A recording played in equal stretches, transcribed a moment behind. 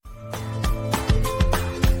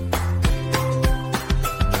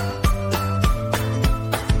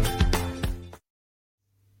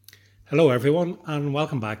Hello, everyone, and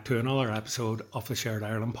welcome back to another episode of the Shared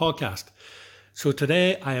Ireland podcast. So,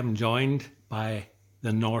 today I am joined by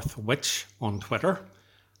the North Witch on Twitter.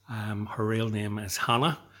 Her real name is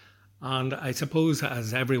Hannah, and I suppose,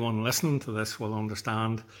 as everyone listening to this will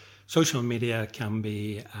understand, social media can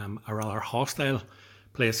be a rather hostile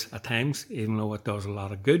place at times, even though it does a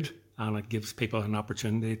lot of good and it gives people an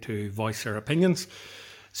opportunity to voice their opinions.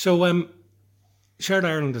 So, Shared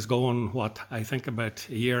Ireland is going, I think about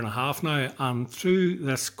a year and a half now, and through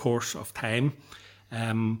this course of time,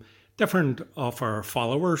 different of our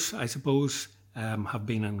followers, I suppose, have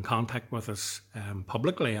been in contact with us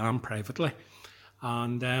publicly and privately.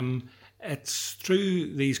 And it's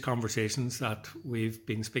through these conversations that we've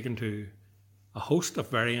been speaking to a host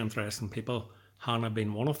of very interesting people, Hannah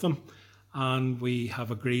being one of them. And we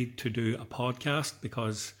have agreed to do a podcast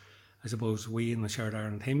because I suppose we in the Shared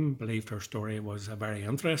Ireland team believed her story was a very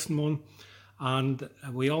interesting one. And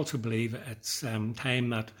we also believe it's time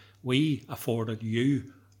that we afforded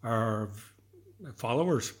you, our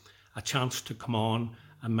followers, a chance to come on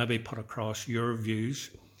and maybe put across your views,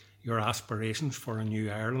 your aspirations for a new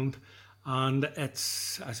Ireland. And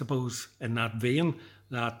it's, I suppose, in that vein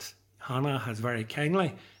that Hannah has very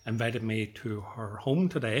kindly invited me to her home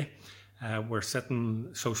today. We're sitting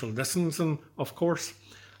social distancing, of course.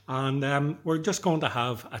 And we're just going to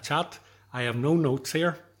have a chat. I have no notes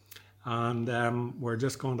here. And we're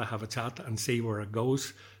just going to have a chat and see where it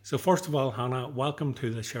goes. So first of all, Hannah, welcome to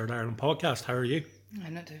the Shared Ireland podcast. How are you?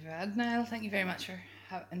 I'm not too bad, Niall. Thank you very much for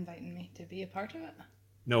inviting me to be a part of it.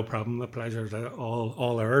 No problem. The pleasure is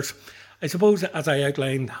all ours. I suppose, as I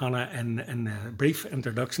outlined, Hannah, in a brief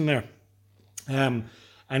introduction there,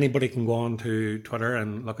 anybody can go on to Twitter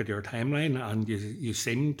and look at your timeline, and you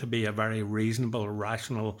seem to be a very reasonable,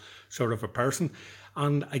 rational sort of a person.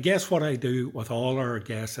 And I guess what I do with all our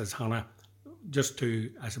guests is, Hannah, just to,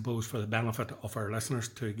 I suppose, for the benefit of our listeners,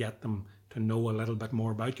 to get them to know a little bit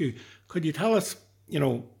more about you. Could you tell us,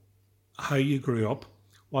 how you grew up?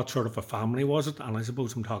 What sort of a family was it? And I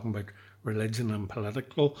suppose I'm talking about religion and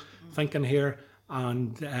political thinking here.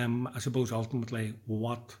 And I suppose ultimately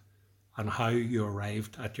what and how you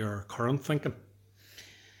arrived at your current thinking.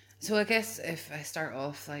 So I guess if I start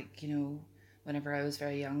off, whenever I was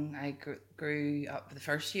very young, I grew up the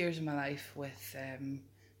first years of my life with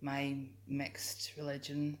my mixed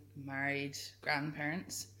religion, married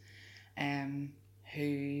grandparents,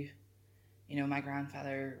 who, my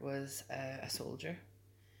grandfather was a soldier,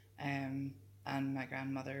 and my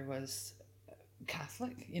grandmother was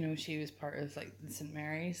Catholic. She was part of the St.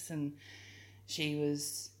 Mary's, and she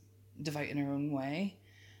was devout in her own way,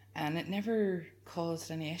 and it never caused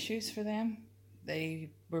any issues for them. They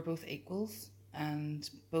were both equals and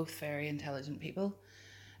both very intelligent people.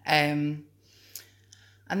 And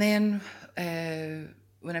then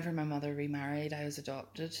whenever my mother remarried, I was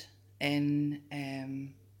adopted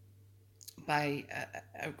by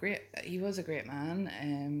he was a great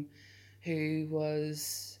man who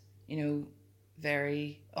was,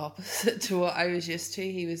 very opposite to what I was used to.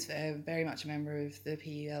 He was very much a member of the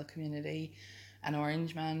PUL community, an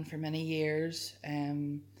Orange man for many years,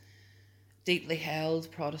 deeply held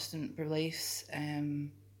Protestant beliefs, and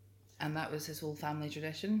that was his whole family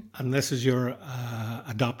tradition. And this is your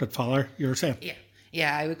adopted father, you're saying?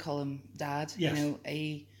 Yeah, I would call him Dad. Yes.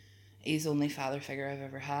 He's the only father figure I've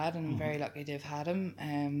ever had, and I'm very lucky to have had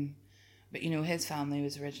him. But his family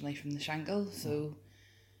was originally from the Shankill, so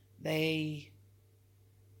they,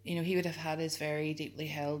 he would have had his very deeply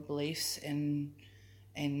held beliefs in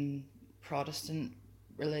Protestant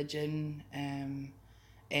religion,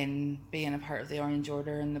 in being a part of the Orange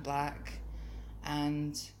Order and the Black,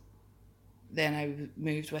 and then I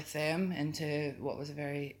moved with them into what is a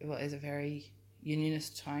very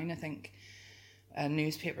unionist town. I think a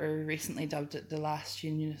newspaper recently dubbed it the last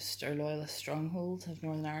unionist or loyalist stronghold of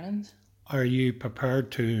Northern Ireland. Are you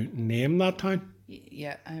prepared to name that town?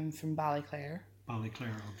 Yeah, I'm from Ballyclare.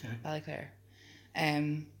 Ballyclare, okay. Ballyclare.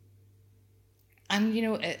 And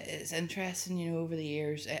it's interesting, over the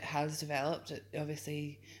years it has developed. It,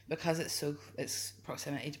 obviously, because it's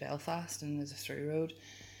proximity to Belfast and there's a through road,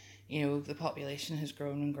 the population has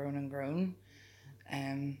grown and grown and grown.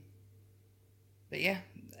 But yeah,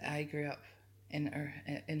 I grew up in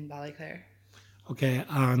Ballyclare. Okay,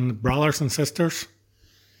 and brothers and sisters?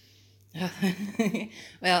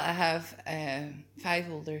 Well, I have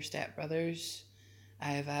 5 older stepbrothers. I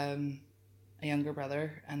have a younger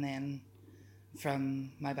brother, and then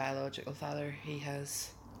from my biological father, he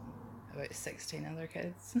has about 16 other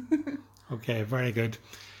kids. Okay, very good.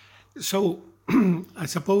 So, I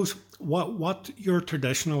suppose what your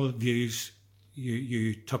traditional views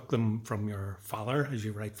you took them from your father, as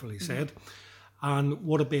you rightfully said. And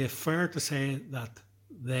would it be fair to say that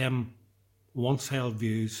them once held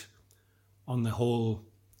views on the whole,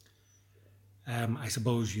 I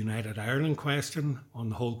suppose, United Ireland question, on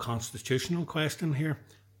the whole constitutional question here,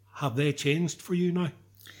 have they changed for you now?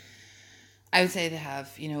 I would say they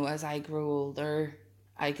have. As I grow older,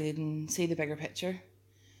 I can see the bigger picture.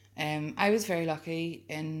 I was very lucky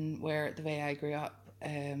in the way I grew up.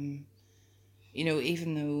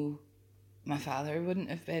 Even though my father wouldn't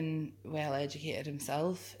have been well educated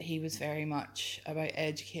himself, he was very much about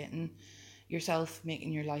educating yourself,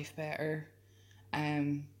 making your life better.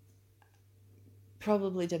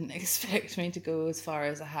 Probably didn't expect me to go as far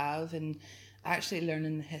as I have, and actually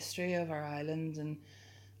learning the history of our island and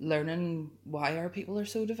learning why our people are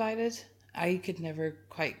so divided. I could never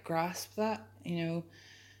quite grasp that.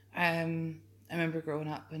 I remember growing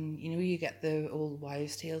up, and you get the old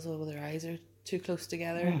wives' tales, oh, their eyes are too close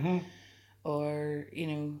together, or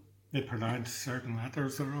They pronounce certain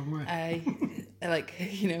letters the wrong way.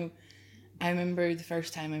 I remember the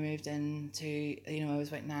first time I moved into, I was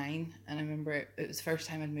about 9, and I remember it was the first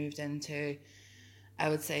time I'd moved into, I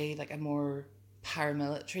would say, like a more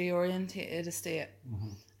paramilitary orientated estate.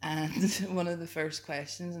 And one of the first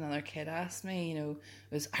questions another kid asked me,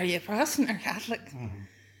 was, "Are you Protestant or Catholic?"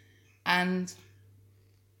 And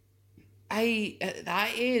at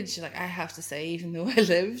that age, I have to say, even though I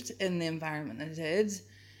lived in the environment I did,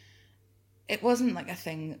 it wasn't a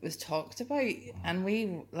thing that was talked about. And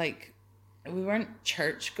we weren't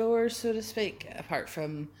churchgoers, so to speak, apart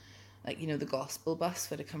from the gospel bus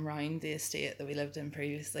would have come round the estate that we lived in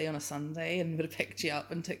previously on a Sunday and would have picked you up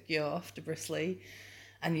and took you off to Bristol,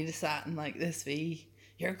 and you just sat in this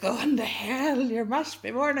 "You're going to hell, you must be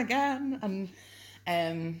born again,"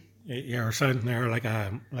 and You're sounding there like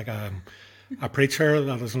a preacher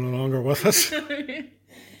that is no longer with us.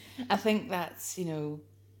 I think that's the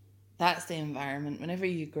environment. Whenever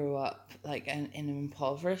you grow up in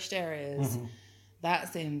impoverished areas,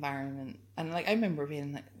 that's the environment. And I remember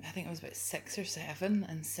being I think I was about 6 or 7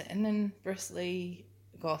 and sitting in Bristol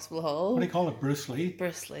Gospel Hall. What do you call it, Bruce Lee?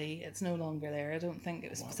 Bruce Lee. It's no longer there. I don't think.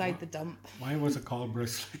 It was beside the dump. Why was it called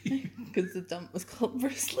Bruce Lee? Because the dump was called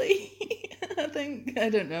Bruce Lee. I think. I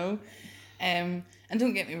don't know. And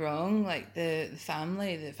don't get me wrong, the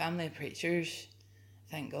family of preachers,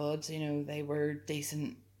 thank God, they were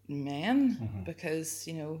decent men, because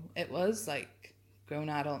it was grown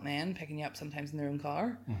adult men picking you up sometimes in their own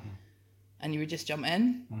car, and you would just jump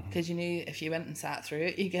in, because you knew if you went and sat through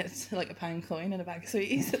it, you get a pound coin and a bag of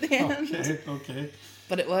sweeties at the end. Okay.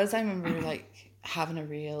 But it was, I remember having a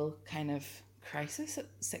real kind of crisis at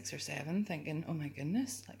 6 or 7, thinking, oh my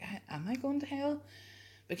goodness, am I going to hell?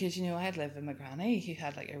 Because I had lived with my granny, who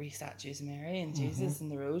had a wee statues of Mary and Jesus and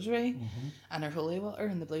the rosary and her holy water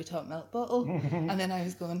and the blue top milk bottle, and then I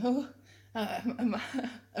was going, or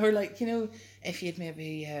if you'd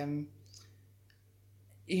maybe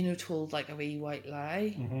told a wee white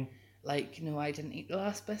lie, I didn't eat the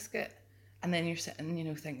last biscuit, and then you're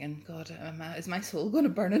sitting thinking, God, is my soul going to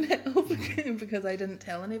burn in hell because I didn't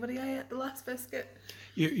tell anybody I ate the last biscuit?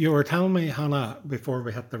 You were telling me, Hannah, before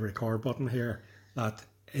we hit the record button here, that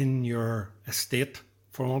in your estate,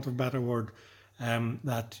 for want of a better word,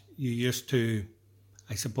 that you used to,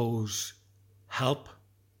 I suppose, help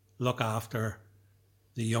look after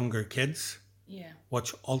the younger kids. Yeah.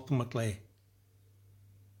 Which ultimately,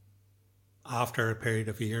 after a period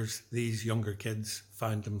of years, these younger kids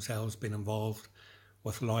found themselves being involved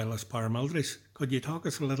with loyalist paramilitaries. Could you talk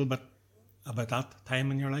us a little bit about that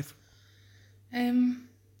time in your life?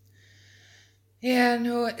 Yeah,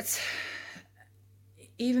 no, it's...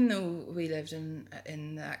 Even though we lived in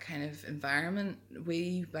that kind of environment,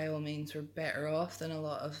 we by all means were better off than a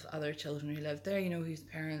lot of other children who lived there, whose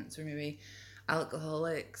parents were maybe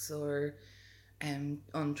alcoholics or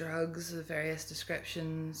on drugs of various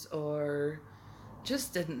descriptions, or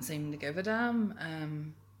just didn't seem to give a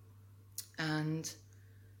damn. And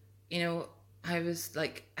I was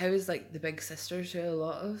the big sister to a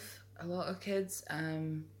lot of kids.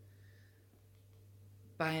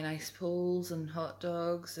 Buying ice poles and hot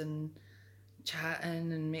dogs and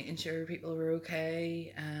chatting and making sure people were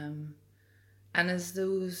okay. And as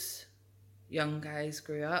those young guys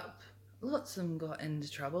grew up, lots of them got into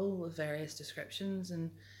trouble of various descriptions,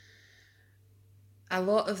 and a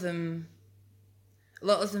lot of them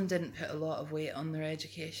didn't put a lot of weight on their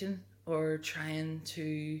education, or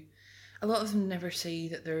a lot of them never see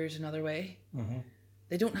that there's another way.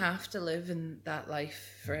 They don't have to live in that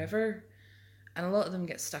life forever. And a lot of them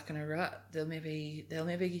get stuck in a rut. They'll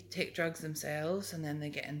maybe take drugs themselves, and then they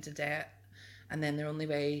get into debt, and then their only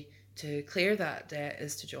way to clear that debt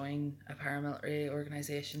is to join a paramilitary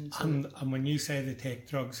organisation. So And when you say they take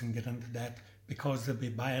drugs and get into debt, because they'll be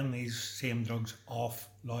buying these same drugs off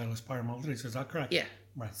loyalist paramilitaries, is that correct? yeah.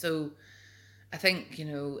 Right. So I think,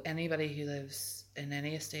 anybody who lives in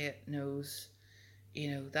any estate knows,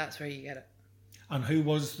 that's where you get it. And who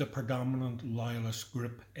was the predominant loyalist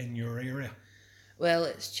group in your area? Well,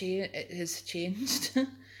 it has changed.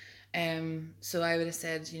 So I would have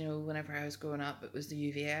said, whenever I was growing up, it was the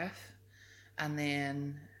UVF, and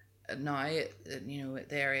then now, the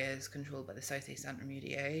area is controlled by the Southeast Antrim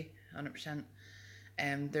UDA, 100%.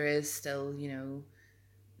 There is still,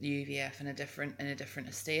 the UVF in a different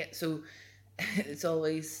estate. So it was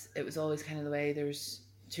always kind of the way. There's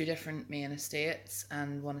two different main estates,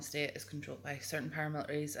 and one estate is controlled by certain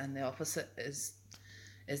paramilitaries, and the opposite is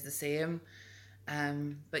the same.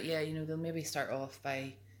 But yeah, they'll maybe start off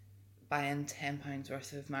by buying £10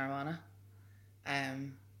 worth of marijuana,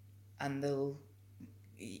 and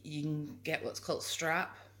you can get what's called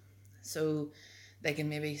strap. So they can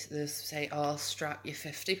maybe say, "Oh, I'll strap you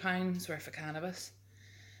 £50 worth of cannabis,"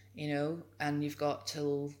 and you've got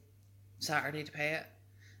till Saturday to pay it.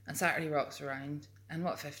 And Saturday rocks around, and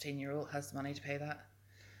what 15-year-old has the money to pay that?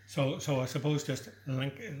 So I suppose just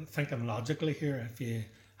thinking logically here, if you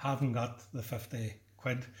haven't got the 50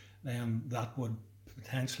 quid, then that would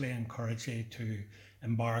potentially encourage you to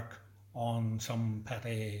embark on some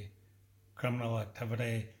petty criminal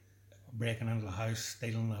activity, breaking into the house,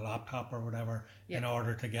 stealing a laptop or whatever, in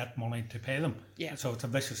order to get money to pay them. Yeah. So it's a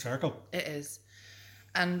vicious circle. It is.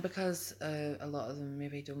 And because a lot of them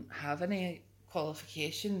maybe don't have any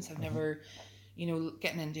qualifications, have never,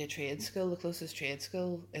 getting into a trade school, the closest trade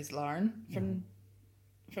school is Larne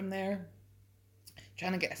from there.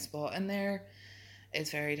 Trying to get a spot in there is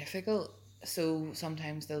very difficult. So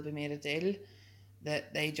sometimes they'll be made a deal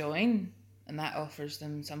that they join, and that offers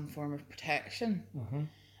them some form of protection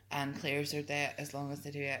and clears their debt as long as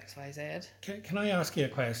they do X, Y, Z. Can I ask you a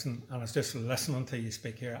question? And it's just listening to you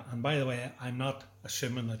speak here. And by the way, I'm not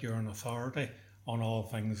assuming that you're an authority on all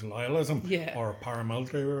things loyalism or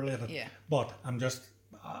paramilitary related. Yeah. But I'm just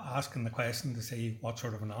asking the question to see what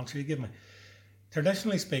sort of an answer you give me.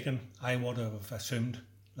 Traditionally speaking, I would have assumed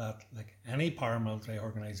that, like any paramilitary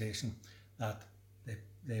organisation, that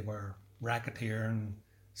they were racketeering,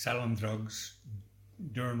 selling drugs,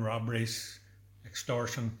 doing robberies,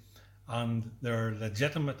 extortion, and their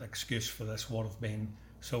legitimate excuse for this would have been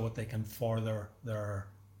so that they can further their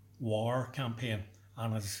war campaign.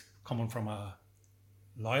 And as coming from a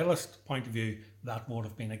loyalist point of view, that would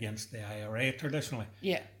have been against the IRA traditionally.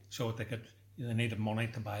 Yeah. So that they needed money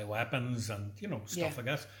to buy weapons and stuff like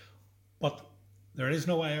that. But there is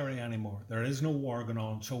no IRA anymore. There is no war going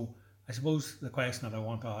on. So I suppose the question that I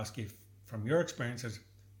want to ask you from your experience is,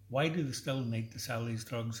 why do they still need to sell these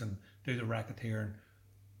drugs and do the racketeering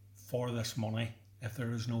for this money if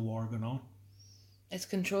there is no war going on? It's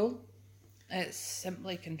control. It's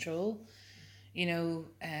simply control.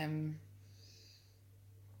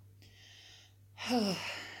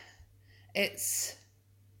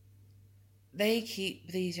 They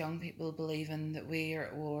keep these young people believing that we are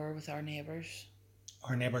at war with our neighbours.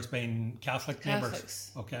 Our neighbours being Catholics.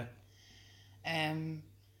 Neighbours. Okay.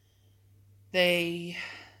 They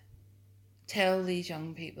tell these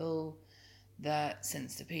young people that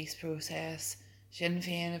since the peace process, Sinn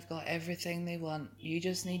Féin have got everything they want. You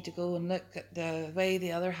just need to go and look at the way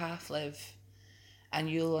the other half live, and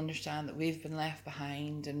you'll understand that we've been left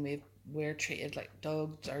behind and we're treated like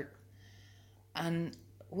dogs. And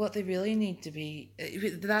what they really need to be,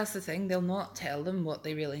 that's the thing, they'll not tell them. What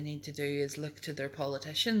they really need to do is look to their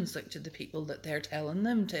politicians, look to the people that they're telling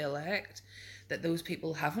them to elect, that those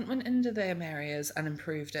people haven't went into them areas and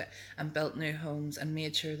improved it and built new homes and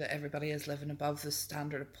made sure that everybody is living above the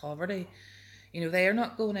standard of poverty. They are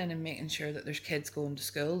not going in and making sure that there's kids going to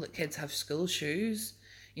school, that kids have school shoes,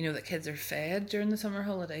 that kids are fed during the summer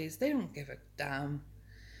holidays. They don't give a damn.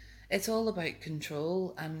 It's all about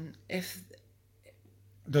control, and if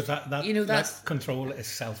does that control is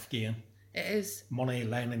self-gain. It is. Money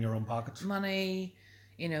lying in your own pockets. Money,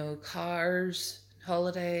 cars,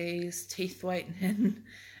 holidays, teeth whitening.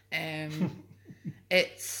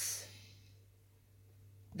 It's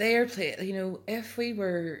their play. If we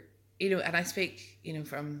were, and I speak,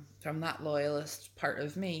 from that loyalist part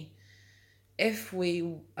of me. If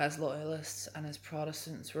we, as loyalists and as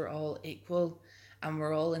Protestants, were all equal and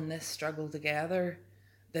we're all in this struggle together,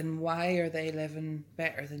 then why are they living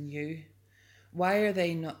better than you? Why are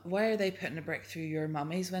they putting a brick through your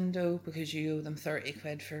mummy's window because you owe them 30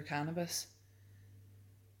 quid for cannabis?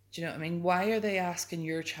 Do you know what I mean? Why are they asking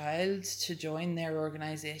your child to join their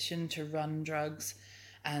organisation to run drugs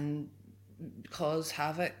and cause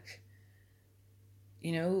havoc.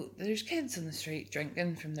 You know, there's kids in the street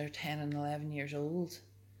drinking from their 10 and 11 years old.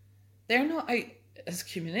 They're not out as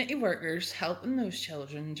community workers helping those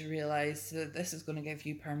children to realise that this is going to give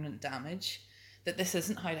you permanent damage, that this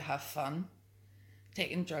isn't how to have fun.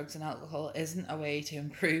 Taking drugs and alcohol isn't a way to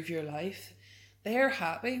improve your life. They're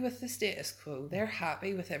happy with the status quo. They're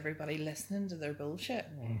happy with everybody listening to their bullshit.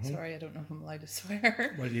 Sorry, I don't know if I'm allowed to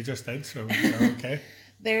swear. Well, you just did, so you're okay.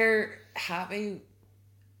 They're happy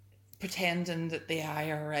pretending that the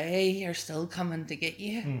IRA are still coming to get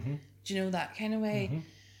you. Do you know, that kind of way?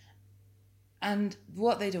 And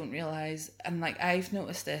what they don't realise, and like I've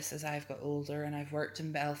noticed this as I've got older, and I've worked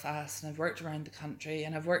in Belfast, and I've worked around the country,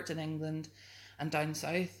 and I've worked in England and down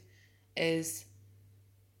south, is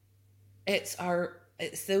it's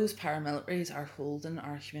those paramilitaries are holding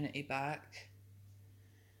our community back.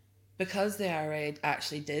 Because the IRA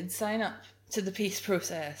actually did sign up to the peace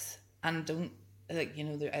process and don't, like, you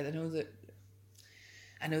know, I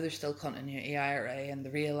know there's still continuity IRA and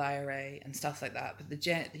the real IRA and stuff like that, but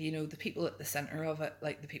the people at the centre of it,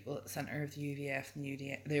 like the people at the centre of the UVF and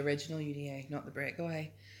UDA, the original UDA, not the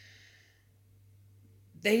breakaway,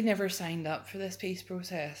 they never signed up for this peace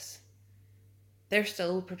process. They're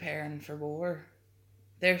still preparing for war.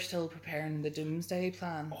 They're still preparing the doomsday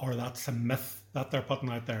plan. Or that's a myth that they're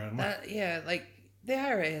putting out there, isn't it? Yeah, like the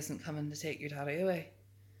IRA isn't coming to take your daddy away.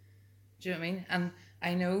 Do you know what I mean? And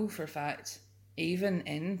I know for a fact, even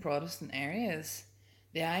in Protestant areas,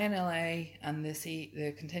 the INLA and the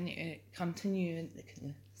continuity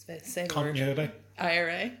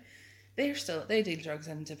IRA, they deal drugs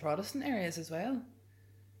into Protestant areas as well.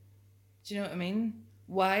 Do you know what I mean?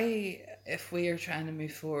 Why, if we are trying to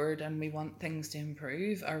move forward and we want things to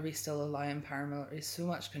improve, are we still allowing paramilitaries so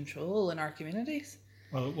much control in our communities?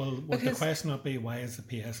 Well, would the question not be, why is the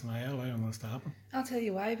PSNI allowing this to happen? I'll tell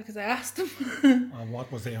you why, because I asked them.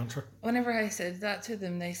 What was the answer? Whenever I said that to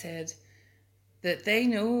them, they said that they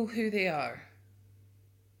know who they are.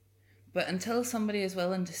 But until somebody is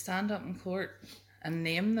willing to stand up in court and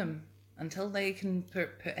name them, until they can put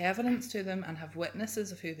evidence to them and have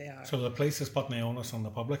witnesses of who they are. So the police is putting the onus on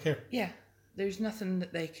the public here? Yeah, there's nothing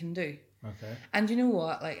that they can do. Okay. And you know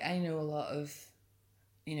what? Like, I know a lot of,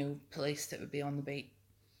 police that would be on the beat.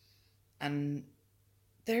 And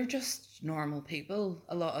they're just normal people,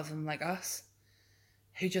 a lot of them like us,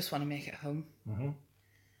 who just want to make it home.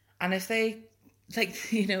 And if they,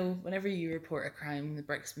 whenever you report a crime, the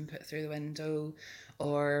brick's been put through the window,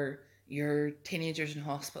 or your teenager's in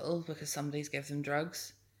hospital because somebody's given them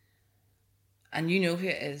drugs, and you know who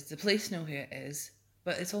it is, the police know who it is,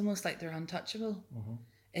 but it's almost like they're untouchable.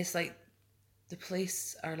 It's like the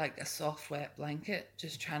police are like a soft, wet blanket,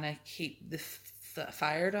 just trying to keep the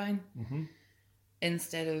fire down,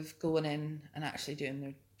 instead of going in and actually doing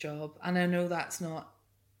their job. And I know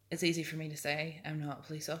it's easy for me to say, I'm not a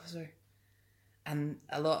police officer. And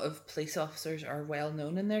a lot of police officers are well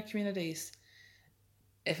known in their communities.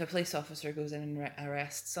 If a police officer goes in and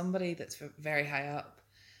arrests somebody that's very high up,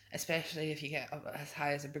 especially if you get up as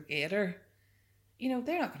high as a brigadier, they're not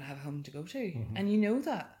going to have a home to go to. And you know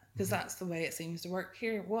that, because that's the way it seems to work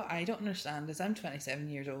here. What I don't understand is I'm 27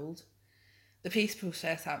 years old. The peace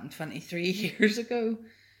process happened 23 years ago.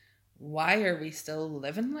 Why are we still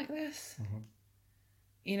living like this?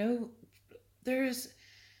 There's,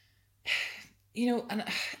 and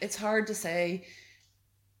it's hard to say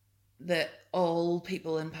that all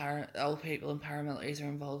people in paramilitaries are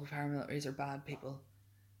involved with paramilitaries are bad people.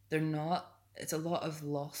 They're not. It's a lot of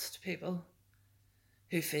lost people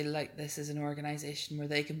who feel like this is an organisation where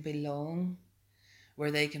they can belong,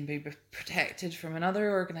 where they can be protected from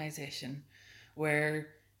another organisation, where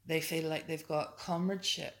they feel like they've got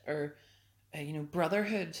comradeship or,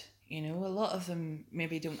 brotherhood. A lot of them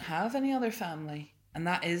maybe don't have any other family, and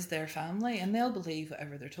that is their family, and they'll believe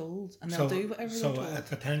whatever they're told, and they'll do whatever they're told. So it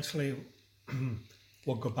potentially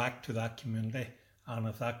will go back to that community, and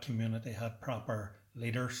if that community had proper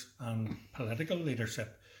leaders and political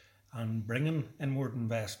leadership, and bringing inward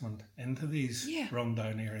investment into these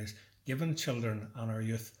rundown areas, giving children and our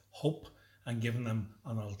youth hope and giving them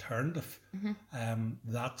an alternative,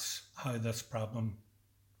 that's how this problem,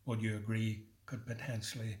 would you agree, could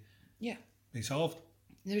potentially be solved?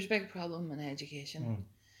 There's a big problem in education.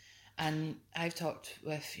 And I've talked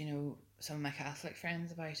with, some of my Catholic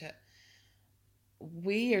friends about it.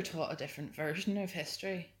 We are taught a different version of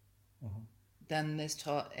history than is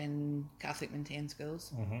taught in Catholic maintained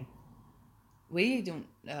schools. We don't,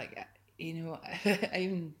 I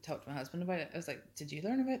even talked to my husband about it. I was like, did you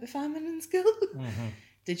learn about the famine in school?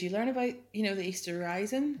 Did you learn about, the Easter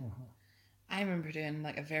Rising? I remember doing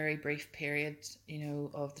like a very brief period,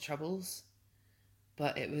 of the Troubles,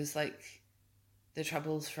 but it was like the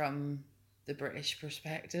Troubles from the British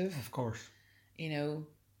perspective, Of course. you know,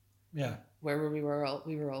 Yeah. where we were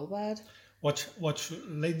all bad. Which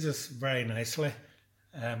leads us very nicely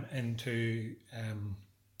into,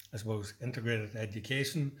 I suppose, integrated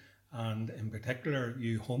education, and in particular,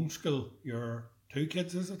 you homeschool your two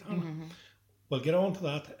kids, is it, Hannah? Mm-hmm. We'll get on to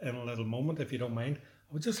that in a little moment, if you don't mind.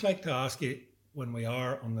 I would just like to ask you, when we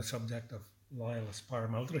are on the subject of loyalist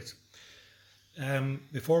paramilitaries,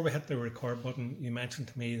 before we hit the record button, you mentioned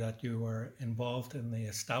to me that you were involved in the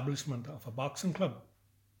establishment of a boxing club.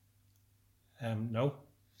 No?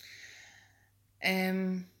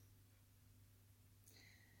 Um,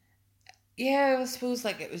 yeah, I suppose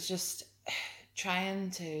like it was just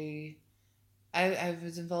trying to. I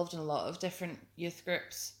was involved in a lot of different youth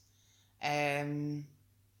groups. Um,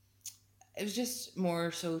 it was just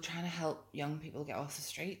more so trying to help young people get off the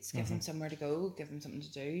streets, give them somewhere to go, give them something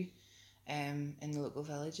to do, in the local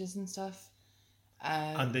villages and stuff.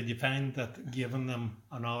 And did you find that giving them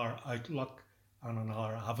another outlook and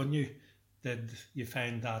another avenue, did you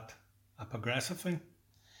find that a progressive thing?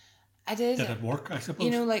 I did. Did it work, I suppose?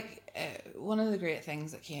 One of the great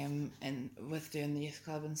things that came in with doing the youth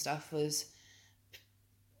club and stuff was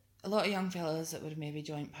a lot of young fellas that would have maybe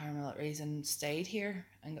joined paramilitaries and stayed here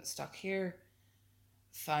and got stuck here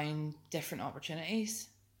found different opportunities.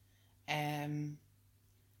 Um,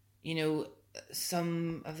 you know,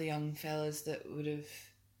 some of the young fellas that would have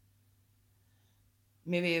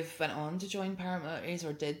maybe have went on to join paramilitaries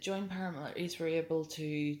or did join paramilitaries were able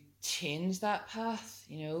to change that path,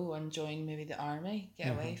 and join maybe the army,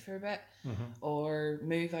 get away for a bit, or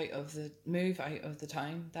move out of the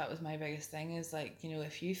town. That was my biggest thing, is like,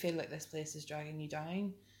 if you feel like this place is dragging you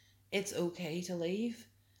down, it's okay to leave.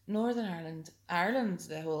 Northern Ireland,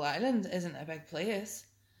 the whole island, isn't a big place.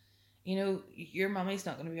 Your mummy's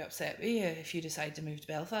not going to be upset with you if you decide to move to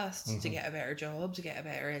Belfast to get a better job, to get a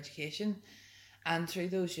better education. And through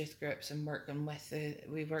those youth groups and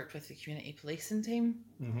we worked with the community policing team,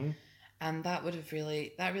 and that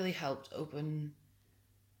really helped open.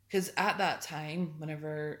 Because at that time,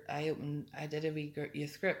 whenever I did a wee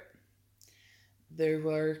youth group, there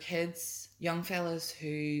were kids, young fellas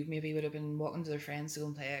who maybe would have been walking to their friends to go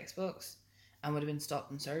and play Xbox, and would have been stopped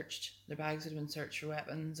and searched. Their bags would have been searched for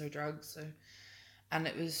weapons or drugs, and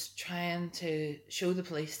it was trying to show the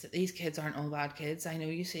police that these kids aren't all bad kids. I know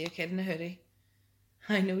you see a kid in a hoodie.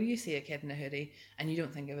 And you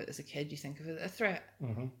don't think of it as a kid, you think of it as a threat.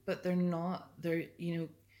 But they're not.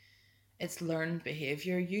 It's learned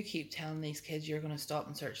behaviour. You keep telling these kids you're going to stop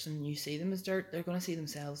and search them and you see them as dirt, they're going to see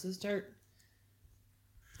themselves as dirt.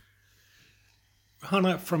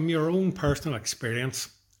 Hannah, from your own personal experience,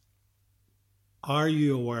 are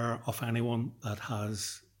you aware of anyone that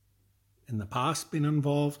has in the past been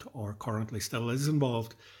involved or currently still is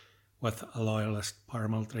involved with a loyalist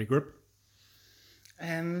paramilitary group?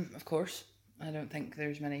 Of course. I don't think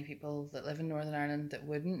there's many people that live in Northern Ireland that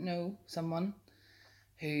wouldn't know someone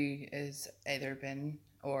who is either been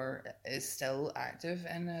or is still active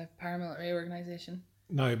in a paramilitary organisation.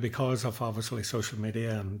 Now, because of obviously social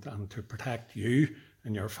media and to protect you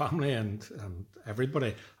and your family and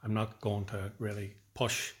everybody, I'm not going to really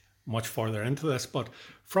push much further into this, but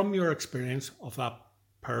from your experience of that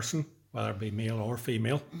person, whether it be male or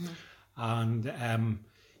female, and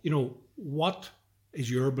what is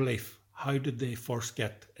your belief? How did they first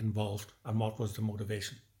get involved, and what was the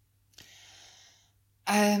motivation?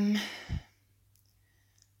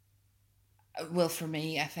 Well, for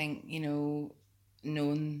me, I think,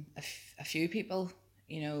 knowing a few people,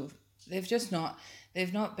 they've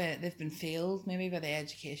been failed maybe by the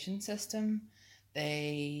education system.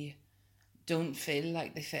 They don't feel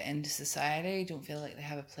like they fit into society, don't feel like they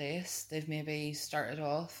have a place. They've maybe started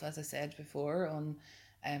off, as I said before, on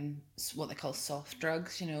what they call soft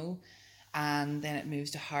drugs, and then it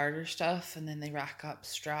moves to harder stuff, and then they rack up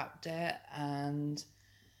strap debt, and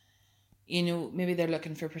maybe they're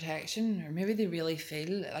looking for protection, or maybe they really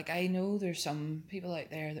feel like, I know there's some people out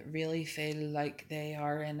there that really feel like they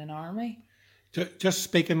are in an army. Just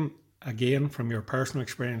speaking again from your personal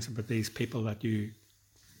experience about these people that you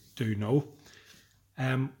do know,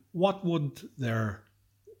 what would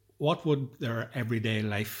their everyday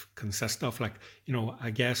life consist of? Like,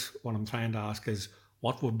 I guess what I'm trying to ask is,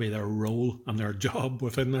 what would be their role and their job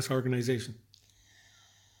within this organisation?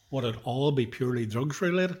 Would it all be purely drugs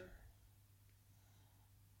related?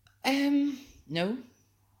 No,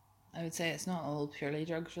 I would say it's not all purely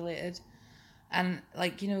drugs related. And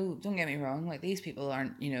like, don't get me wrong, like these people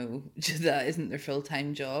aren't, just that isn't their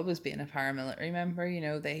full-time job as being a paramilitary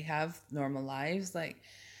member. They have normal lives. Like,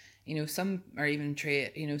 some are even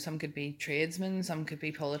some could be tradesmen, some could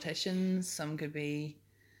be politicians, some could be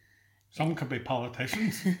Some could be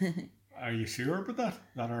politicians. Are you sure about that?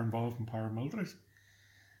 That are involved in paramilitaries?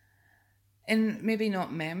 and maybe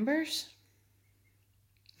not members.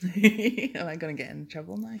 Am I going to get in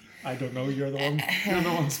trouble now? I don't know. You're the one. You're the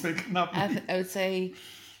one speaking. Not me.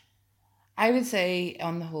 I would say,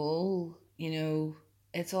 on the whole,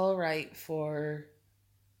 it's all right for,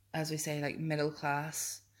 as we say, like middle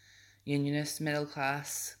class unionists, middle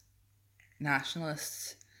class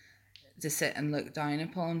nationalists to sit and look down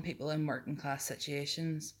upon people in working class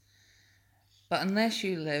situations. But unless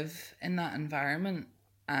you live in that environment,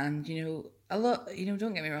 and a lot,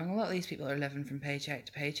 don't get me wrong, a lot of these people are living from paycheck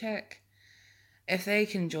to paycheck. If they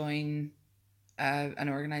can join an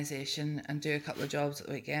organisation and do a couple of jobs at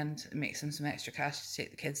the weekend, it makes them some extra cash to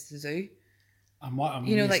take the kids to the zoo. And when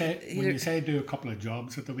you say do a couple of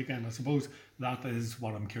jobs at the weekend, I suppose that is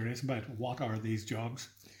what I'm curious about. What are these jobs?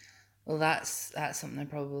 Well, that's something I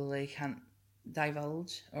probably can't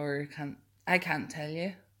divulge, or I can't tell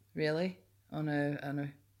you really on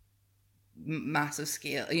a massive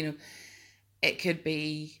scale. It could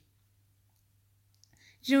be.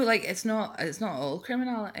 Like it's not all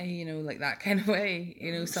criminality. Like that kind of way.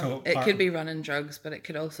 It could be running drugs, but it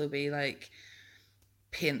could also be like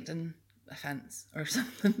painting a fence or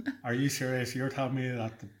something. Are you serious? You're telling me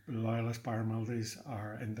that the loyalist paramilitaries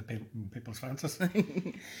are into painting people's fences?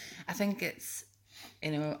 I think it's,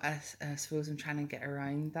 I suppose I'm trying to get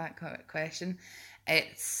around that question.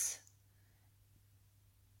 It's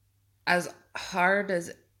as hard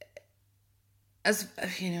as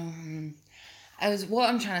what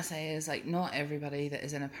I'm trying to say is, like, not everybody that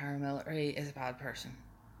is in a paramilitary is a bad person.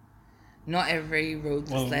 Not every road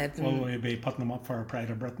that's led them. Will we be putting them up for a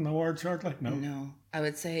Pride of Britain award shortly? No. I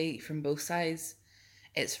would say from both sides,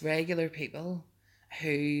 it's regular people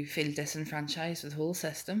who feel disenfranchised with the whole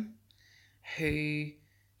system, who,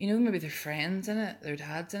 maybe their friends in it, their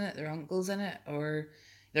dad's in it, their uncle's in it, or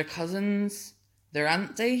their cousins, their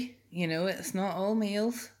auntie. It's not all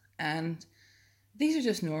males. And these are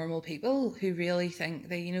just normal people who really think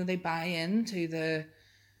they buy into the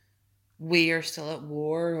we are still at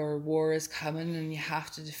war, or war is coming and you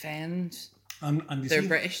have to defend and their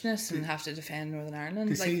Britishness and have to defend Northern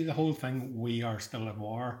Ireland. You see the whole thing, we are still at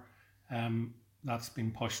war, that's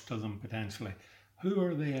been pushed to them potentially. Who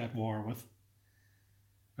are they at war with?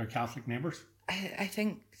 Their Catholic neighbours? I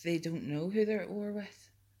think they don't know who they're at war with.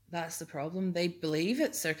 That's the problem. They believe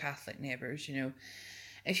it's their Catholic neighbours.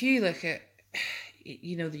 If you look at, the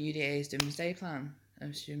UDA's Doomsday Plan,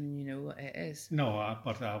 I'm assuming you know what it is. No,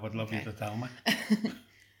 but I would love you to tell me.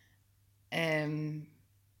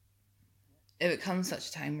 If it comes such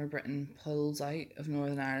a time where Britain pulls out of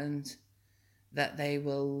Northern Ireland, that they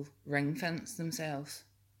will ring fence themselves.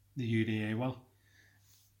 The UDA will?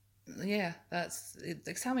 Yeah, that's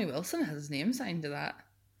like Sammy Wilson has his name signed to that.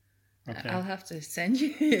 Okay. I'll have to send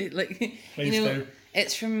you Please do.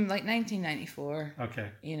 It's from like 1994. Okay.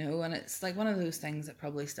 And it's like one of those things that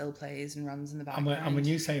probably still plays and runs in the background. And when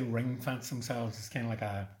you say ring fence themselves, it's kind of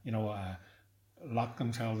like lock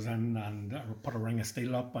themselves in and put a ring of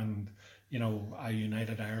steel up, and a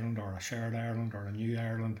united Ireland or a shared Ireland or a new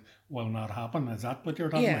Ireland will not happen. Is that what you're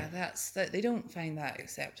talking about? Yeah, that's that. They don't find that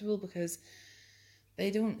acceptable because they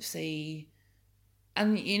don't see.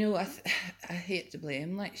 And I hate to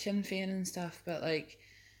blame like Sinn Féin and stuff, but like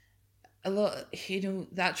a lot,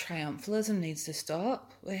 that triumphalism needs to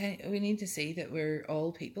stop. We need to see that we're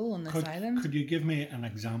all people on this island. Could you give me an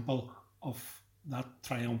example of that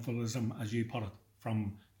triumphalism, as you put it,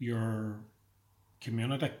 from your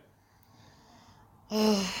community?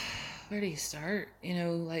 Oh, where do you start?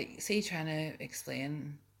 Say trying to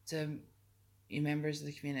explain to you members of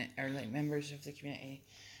the community, or like members of the community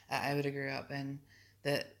that I would have grew up in,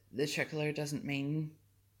 that the tricolour doesn't mean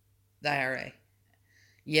the IRA.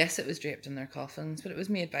 Yes, it was draped on their coffins, but it was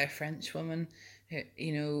made by a French woman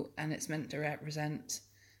who, and it's meant to represent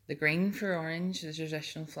the green for Orange, the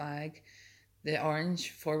traditional flag, the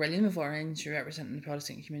orange for William of Orange, representing the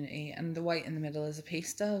Protestant community, and the white in the middle is a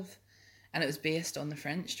peace dove, and it was based on the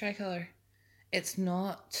French tricolour. It's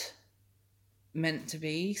not meant to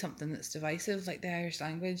be something that's divisive like the Irish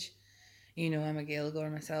language. I'm a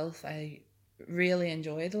Gaeilgeoir myself. I really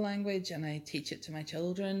enjoy the language and I teach it to my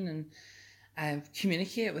children and I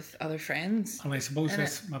communicate with other friends. And I suppose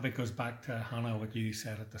this maybe goes back to, Hannah, what you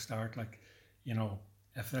said at the start,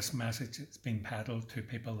 if this message is being peddled to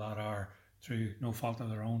people that are, through no fault of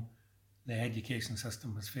their own, the education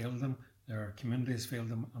system has failed them, their communities failed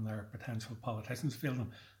them, and their potential politicians failed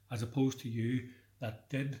them, as opposed to you that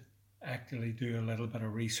did actually do a little bit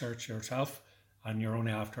of research yourself, and you're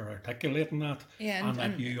only after articulating that, Yeah, and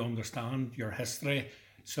that you understand your history.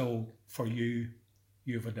 So for you,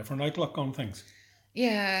 you have a different outlook on things.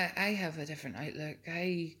 yeah, I have a different outlook.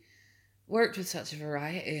 I worked with such a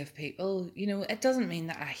variety of people. You know, it doesn't mean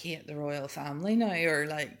that I hate the royal family now, or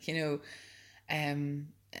like, you know, um,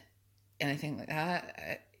 anything like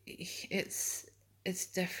that. It's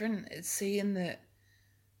different. It's seeing that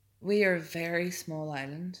we are a very small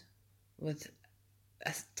island with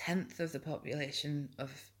a tenth of the population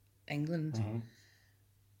of England. Mm-hmm.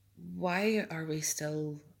 Why are we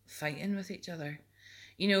still fighting with each other?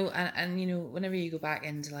 You know, and you know, whenever you go back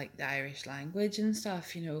into like the Irish language and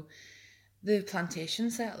stuff, you know, the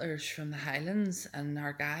plantation settlers from the Highlands and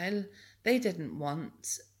Argyll, they didn't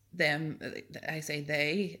want them, I say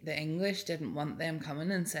they, the English didn't want them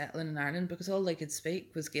coming and settling in Ireland because all they could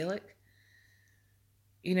speak was Gaelic.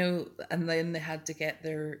 You know, and then they had to get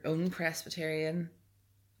their own Presbyterian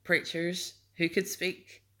preachers who could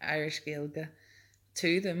speak Irish Gaeilge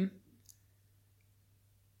to them.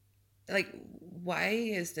 Like, why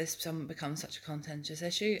is this become such a contentious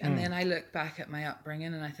issue? And then I look back at my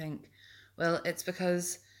upbringing and I think, well, it's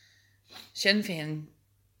because Sinn Féin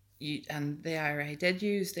and the IRA did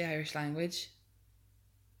use the Irish language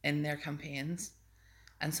in their campaigns,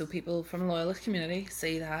 and so people from the loyalist community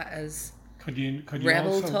see that as could you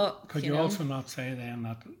rebel also, talk. Could you also not say then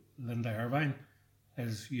that Linda Irvine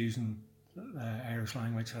is using the Irish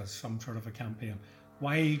language as some sort of a campaign?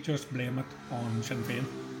 Why just blame it on Sinn Féin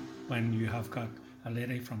when you have got a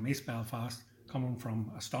lady from East Belfast coming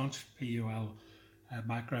from a staunch PUL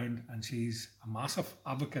background, and she's a massive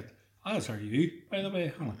advocate, as are you, by the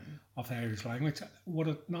way, Hannah, of the Irish language? Would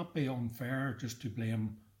it not be unfair just to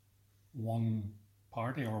blame one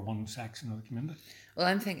party or one section of the community? Well,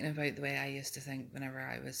 I'm thinking about the way I used to think whenever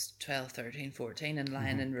I was 12, 13, 14 and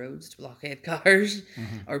lying in roads to blockade cars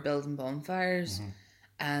or building bonfires.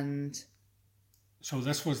 And so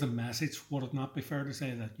this was the message. Would it not be fair to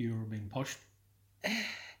say that you were being pushed?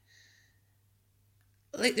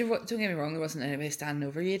 Like, don't get me wrong, there wasn't anybody standing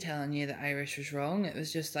over you telling you that Irish was wrong. It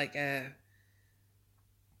was just like it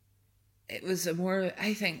was a more,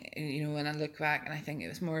 I think, you know, when I look back, and I think it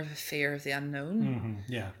was more of a fear of the unknown.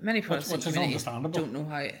 Yeah. Many Protestant communities don't know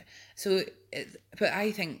how. But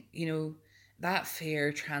I think, you know, that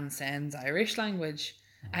fear transcends Irish language.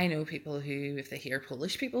 I know people who, if they hear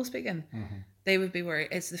Polish people speaking, they would be worried.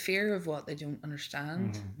 It's the fear of what they don't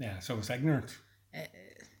understand. Yeah, so it's ignorance.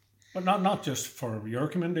 But not just for your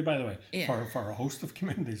community, by the way, for a host of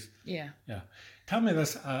communities. Yeah. Tell me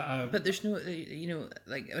this. But there's no, you know,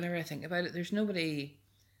 like whenever I think about it, there's nobody,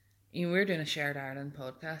 you know, we're doing a Shared Ireland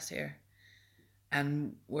podcast here,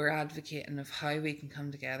 and we're advocating of how we can come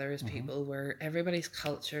together as people where everybody's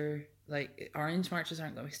culture, like orange marches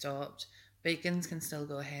aren't going to be stopped, beacons can still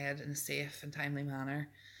go ahead in a safe and timely manner.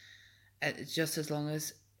 It's just as long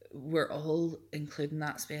as we're all including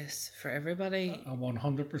that space for everybody.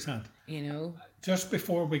 100%. You know? Just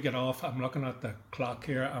before we get off, I'm looking at the clock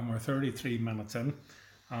here and we're 33 minutes in.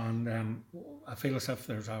 And I feel as if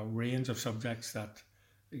there's a range of subjects that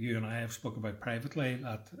you and I have spoke about privately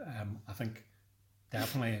that I think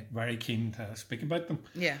definitely very keen to speak about them.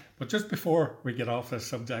 Yeah. But just before we get off this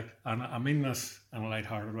subject, and I mean this in a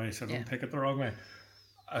light-hearted way, so don't take it the wrong way,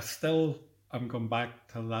 I'm going back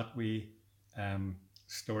to that wee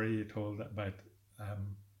story you told about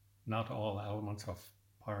not all elements of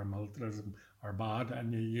paramilitarism are bad,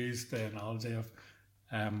 and you used the analogy of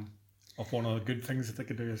one of the good things that they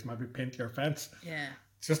could do is maybe paint your fence. Yeah.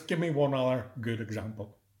 Just give me one other good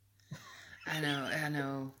example. I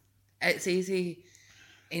know. It's easy,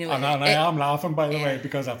 you know. And I am laughing, by the way,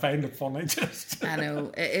 because I find it funny. Just I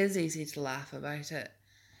know it is easy to laugh about it,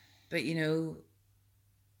 but you know.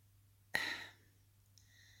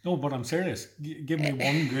 No, but I'm serious. Give me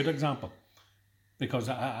one good example, because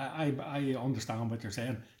I understand what you're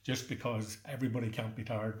saying. Just because everybody can't be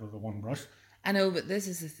tired with the one brush. I know, but this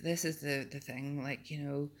is the thing. Like, you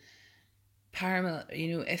know,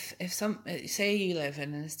 you know, if say you live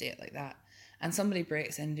in an estate like that, and somebody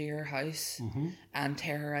breaks into your house and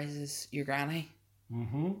terrorizes your granny,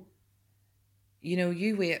 you know,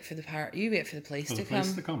 you wait for the police to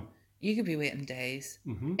come. You could be waiting days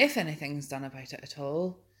if anything's done about it at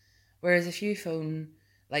all. Whereas if you phone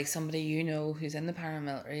like somebody you know who's in the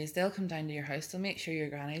paramilitaries, they'll come down to your house, they'll make sure your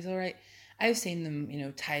granny's all right. I've seen them, you know,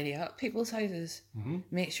 tidy up people's houses,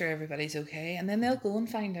 make sure everybody's okay, and then they'll go and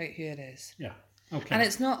find out who it is. Yeah. Okay. And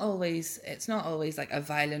it's not always like a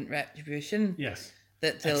violent retribution. Yes.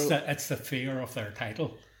 That they'll. It's the fear of their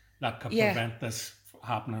title. that could Yeah. prevent this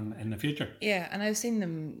happening in the future. Yeah, and I've seen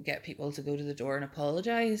them get people to go to the door and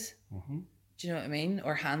apologise. Mm-hmm. Do you know what I mean?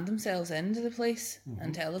 Or hand themselves into the police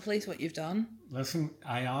and tell the police what you've done. Listen,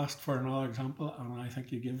 I asked for another example, and I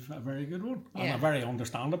think you give a very good one, and Yeah. a very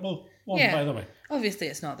understandable one, Yeah. by the way. Obviously,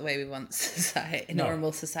 it's not the way we want society, No.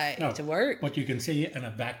 normal society No. to work. But you can see in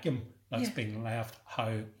a vacuum that's Yeah. being left how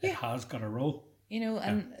Yeah. it has got a role. You know,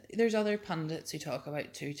 and there's other pundits who talk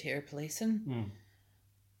about two-tier policing.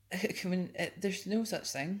 There's no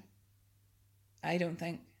such thing. I don't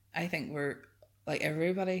think. I think we're, like,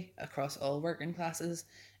 everybody across all working classes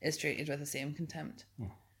is treated with the same contempt.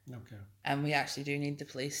 Okay. And we actually do need the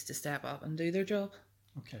police to step up and do their job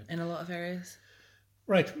Okay. in a lot of areas.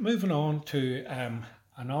 Right, moving on to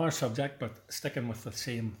another subject, but sticking with the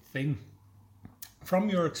same theme. From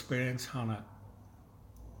your experience, Hannah,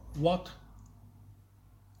 what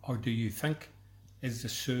or do you think is the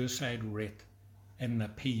suicide rate in the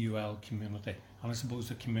PUL community? And I suppose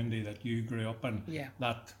the community that you grew up in,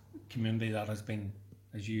 that community that has been,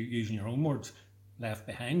 as you using your own words, left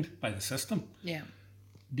behind by the system. Yeah.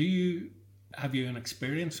 Have you an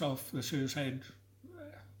experience of the suicide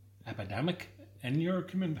epidemic in your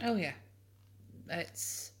community? Oh yeah.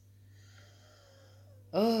 It's,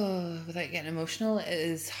 without getting emotional, it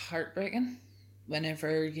is heartbreaking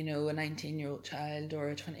whenever, you know, a 19-year-old child or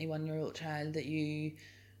a 21-year-old child that you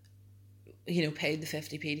know, paid the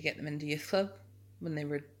 50p to get them into youth club when they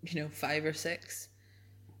were, you know, 5 or 6,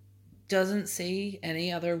 doesn't see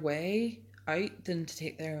any other way out than to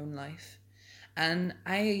take their own life. And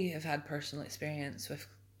I have had personal experience with,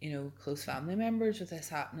 you know, close family members with this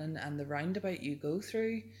happening, and the roundabout you go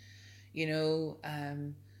through. You know,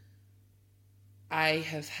 I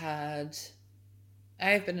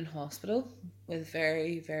have been in hospital with a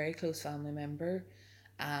very, very close family member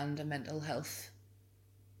and a mental health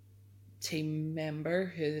team member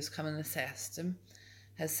who has come and assessed him,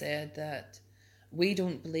 has said that we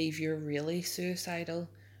don't believe you're really suicidal.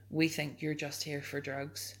 We think you're just here for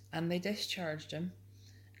drugs. And they discharged him.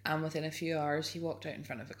 And within a few hours, he walked out in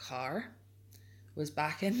front of a car, was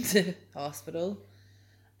back into hospital.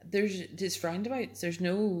 There's just roundabouts. There's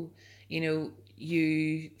no, you know,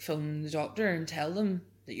 you phone the doctor and tell them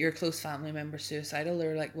that your close family member's suicidal.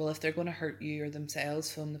 They're like, well, if they're going to hurt you or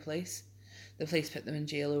themselves, phone the police. The police put them in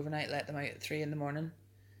jail overnight, let them out at 3 a.m,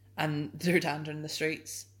 and they're dandering the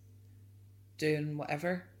streets doing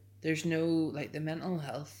whatever. There's no, like, the mental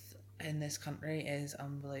health in this country is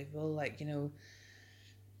unbelievable. Like, you know,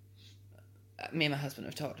 me and my husband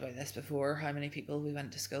have talked about this before, how many people we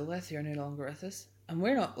went to school with who are no longer with us. And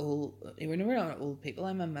we're not old people.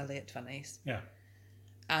 I'm in my late 20s. Yeah.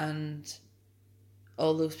 And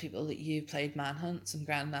all those people that you played manhunts and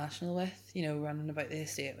Grand National with, you know, running about the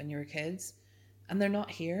estate when you were kids, and they're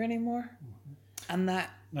not here anymore. And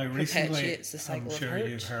that perpetuates the cycle I'm sure of hurt.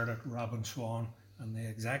 you've heard it, Robin Swan and the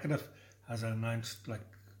executive has announced like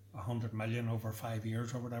 100 million over 5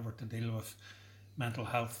 years or whatever to deal with mental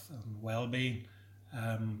health and well-being,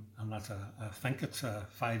 and that's I think it's a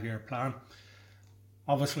 5-year plan.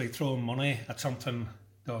 Obviously, throwing money at something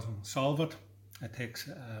doesn't solve it. It takes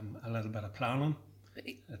a little bit of planning.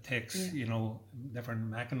 It takes you know, different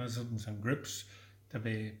mechanisms and groups to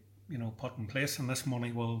be, you know, put in place, and this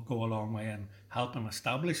money will go a long way in helping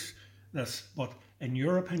establish this. But in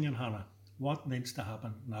your opinion, Hannah, what needs to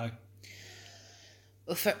happen now?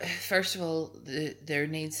 Well, first of all, there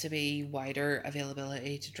needs to be wider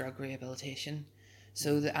availability to drug rehabilitation.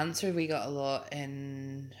 So the answer we got a lot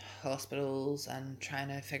in hospitals and trying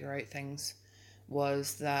to figure out things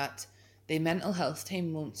was that the mental health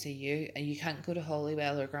team won't see you, and you can't go to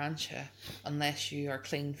Hollywell or Grantia unless you are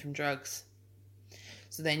clean from drugs.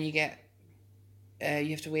 So then you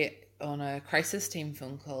have to wait on a crisis team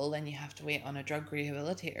phone call, then you have to wait on a drug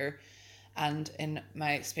rehabilitator, and in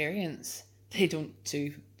my experience, they don't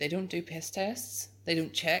do piss tests. They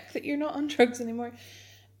don't check that you're not on drugs anymore.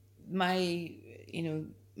 My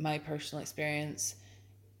personal experience,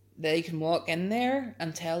 they can walk in there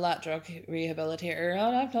and tell that drug rehabilitator,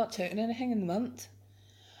 oh, I've not taken anything in a month.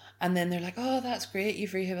 And then they're like, oh, that's great,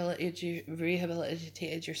 you've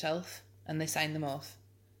rehabilitated yourself. And they sign them off.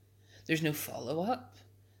 There's no follow-up.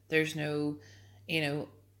 There's no, you know,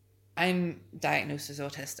 I'm diagnosed as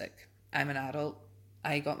autistic. I'm an adult.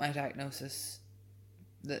 I got my diagnosis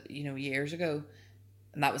years ago,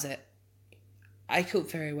 and that was it. I cope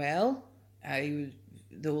very well. The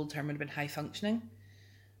old term would have been high functioning.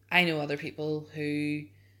 I know other people who,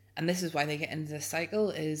 and this is why they get into this cycle,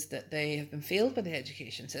 is that they have been failed by the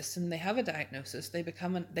education system. They have a diagnosis.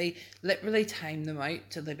 They literally time them out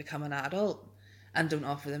till they become an adult and don't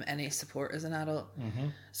offer them any support as an adult. Mm-hmm.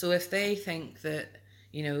 So if they think that,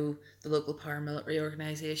 You know, the local paramilitary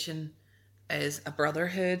organisation is a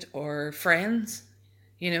brotherhood or friends.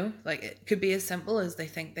 You know, like it could be as simple as they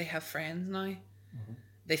think they have friends now.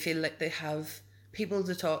 They feel like they have people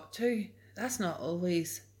to talk to. That's not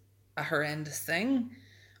always a horrendous thing.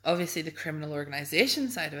 Obviously, the criminal organisation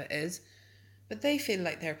side of it is, but they feel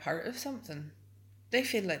like they're part of something. They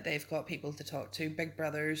feel like they've got people to talk to, big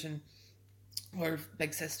brothers and or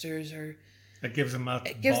big sisters, or It gives them that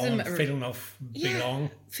it gives them bond, feeling of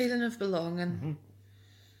belong. feeling of belonging.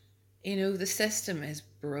 You know, the system is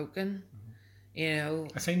broken. You know,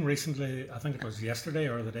 I seen recently, I think it was yesterday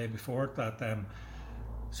or the day before, that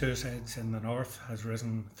suicides in the north has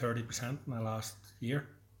risen 30% in the last year.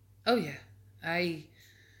 oh yeah, I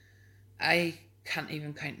can't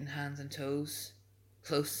even count in hands and toes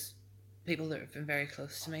close people that have been very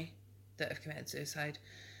close to me that have committed suicide.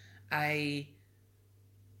 I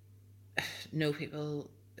know people.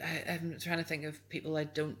 I'm trying to think of people I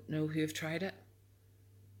don't know who have tried it.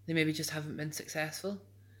 They maybe just haven't been successful.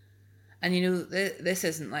 And you know, this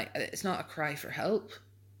isn't like, it's not a cry for help.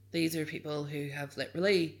 These are people who have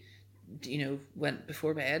literally, you know, went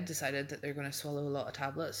before bed, decided that they're going to swallow a lot of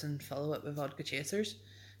tablets and follow it with vodka chasers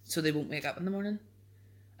so they won't wake up in the morning.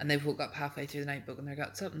 And they've woke up halfway through the night bugging their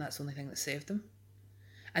guts up, and that's the only thing that saved them.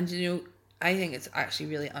 And you know, I think it's actually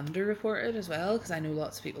really underreported as well, because I know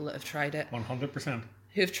lots of people that have tried it. 100%.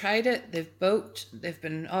 Who have tried it, they've boat, they've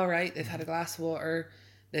been all right, they've had a glass of water,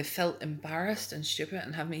 they've felt embarrassed and stupid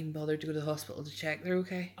and haven't even bothered to go to the hospital to check they're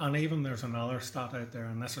okay. And even there's another stat out there,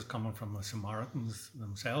 and this is coming from the Samaritans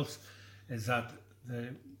themselves, is that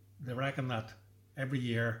they reckon that every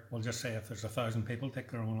year, we'll just say if there's 1,000 people take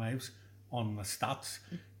their own lives on the stats,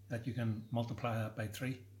 that you can multiply that by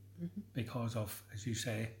 3 because of, as you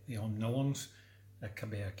say, the unknowns. It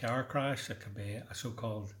could be a car crash, it could be a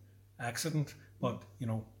so-called accident, but you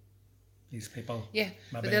know, these people. Yeah,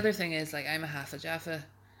 but the other thing is, like, I'm a half a Jaffa,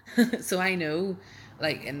 so I know,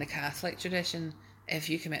 like, in the Catholic tradition, if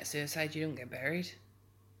you commit suicide, you don't get buried.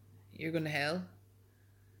 You're going to hell.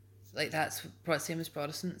 Like, that's same as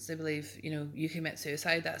Protestants. They believe, you know, you commit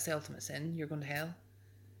suicide, that's the ultimate sin. You're going to hell.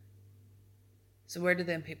 So where do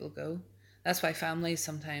then people go? That's why families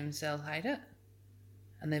sometimes they'll hide it,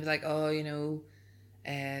 and they'll be like, oh, you know,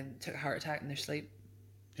 took a heart attack in their sleep.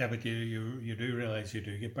 Yeah, but you do realise you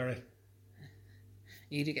do get buried.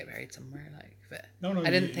 You do get buried somewhere, like, but No, I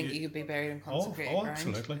didn't think you could be buried in consecrated ground.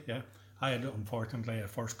 Absolutely, yeah. I had, unfortunately, a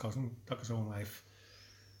first cousin took his own life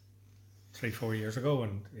 3-4 years ago,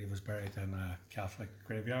 and he was buried in a Catholic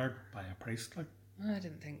graveyard by a priest. Like, I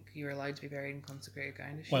didn't think you were allowed to be buried in consecrated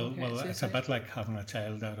ground. Well, it's a bit like having a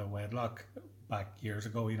child out of wedlock back years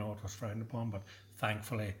ago. You know, it was frowned upon, but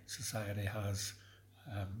thankfully society has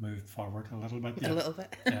moved forward a little bit. Yeah. A little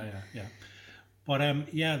bit. yeah. But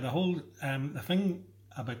the whole the thing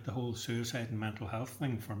about the whole suicide and mental health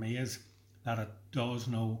thing for me is that it does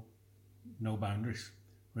know no boundaries.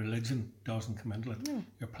 Religion doesn't come into it. No.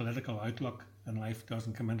 Your political outlook in life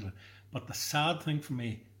doesn't come into it. But the sad thing for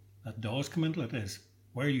me that does come into it is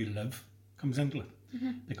where you live comes into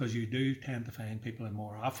it. Because you do tend to find people in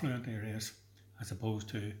more affluent areas as opposed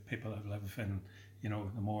to people that live in, you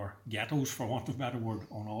know, the more ghettos, for want of a better word,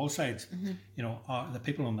 on all sides. You know, the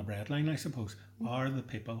people on the breadline, I suppose, are the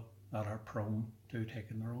people that are prone to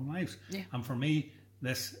taking their own lives. Yeah. And for me,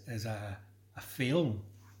 this is a failing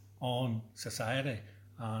on society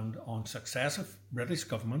and on successive British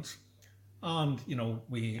governments. And, you know,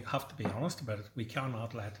 we have to be honest about it. We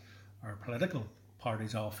cannot let our political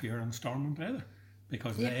parties off here in Stormont either,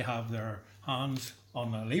 because they have their hands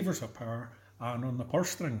on the levers of power and on the purse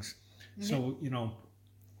strings. So, you know,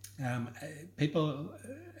 people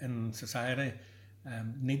in society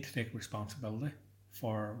need to take responsibility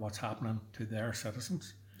for what's happening to their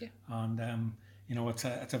citizens. Yeah. And, you know, it's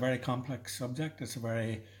a very complex subject. It's a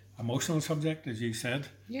very emotional subject, as you said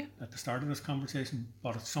at the start of this conversation,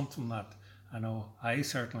 but it's something that I know I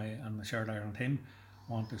certainly, and the Shared Ireland team,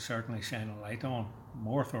 want to certainly shine a light on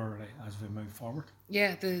more thoroughly as we move forward.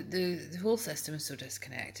 Yeah, the whole system is so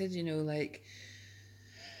disconnected, you know, like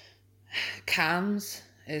CAMS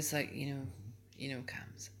is like, you know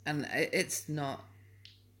CAMS, and it's not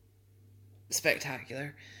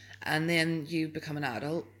spectacular. And then you become an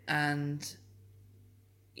adult and,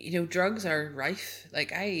 you know, drugs are rife.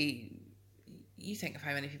 Like, you think of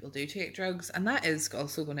how many people do take drugs, and that is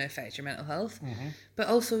also going to affect your mental health. But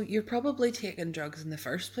also, you're probably taking drugs in the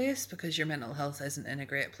first place because your mental health isn't in a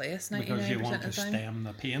great place 99% because you want to of the time. stem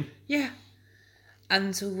the pain. Yeah.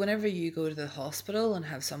 And so whenever you go to the hospital and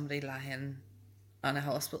have somebody lying on a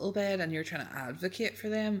hospital bed and you're trying to advocate for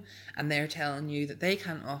them, and they're telling you that they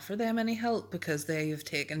can't offer them any help because they've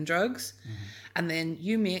taken drugs, and then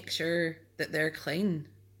you make sure that they're clean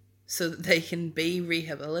so that they can be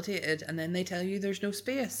rehabilitated, and then they tell you there's no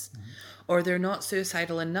space, or they're not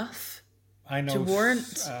suicidal enough I know to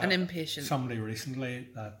warrant an inpatient. somebody recently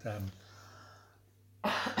that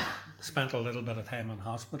spent a little bit of time in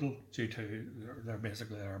hospital due to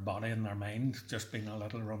basically their body and their mind just being a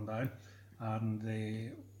little run down, and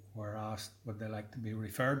they were asked would they like to be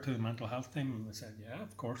referred to a mental health team, and they said yeah,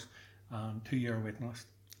 of course, and 2 year waiting list.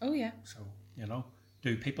 Oh yeah. So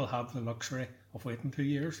do people have the luxury of waiting 2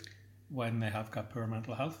 years when they have got poor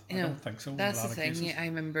mental health? I don't think so. That's in a lot the of thing. cases. I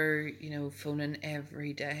remember, phoning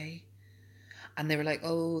every day, and they were like,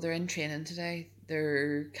 "Oh, they're in training today.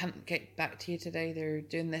 They can't get back to you today. They're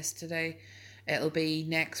doing this today. It'll be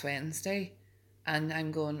next Wednesday." And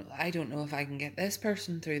I'm going, I don't know if I can get this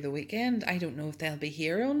person through the weekend. I don't know if they'll be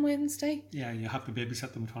here on Wednesday. Yeah, you have to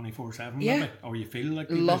babysit them 24/7, Yeah. maybe, or you feel like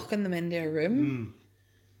you Locking them into a room.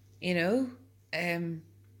 do.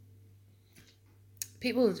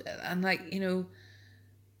 People, and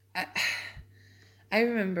I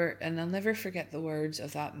remember, and I'll never forget the words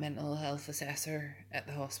of that mental health assessor at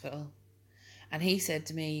the hospital. And he said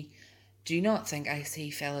to me, "Do you not think I see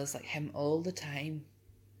fellas like him all the time?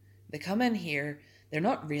 They come in here, they're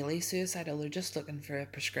not really suicidal, they're just looking for a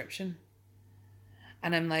prescription."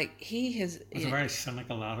 And I'm like, It's a very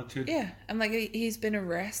cynical attitude. Yeah, I'm like, he's been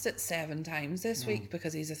arrested 7 times this week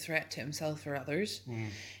because he's a threat to himself or others.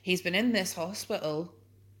 He's been in this hospital,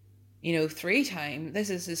 3 times. This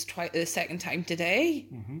is the second time today.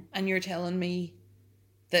 And you're telling me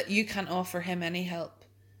that you can't offer him any help.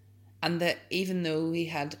 And that even though he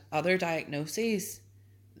had other diagnoses,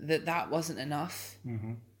 that wasn't enough.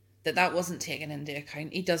 That wasn't taken into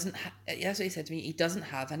account. He doesn't, that's what he said to me, he doesn't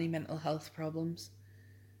have any mental health problems.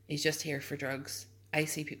 He's just here for drugs. I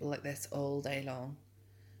see people like this all day long.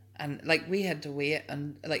 And we had to wait,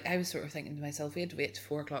 and I was sort of thinking to myself, we had to wait till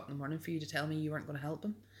 4 o'clock in the morning for you to tell me you weren't going to help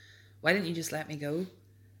him. Why didn't you just let me go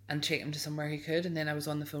and take him to somewhere he could? And then I was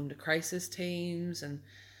on the phone to crisis teams, and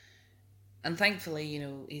thankfully,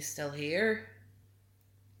 he's still here.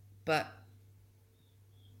 But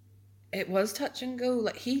it was touch and go.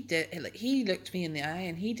 He looked me in the eye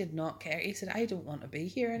and he did not care. He said, "I don't want to be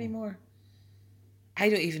here anymore. I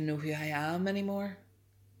don't even know who I am anymore.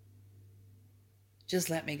 Just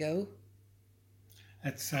let me go."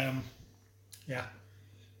 It's I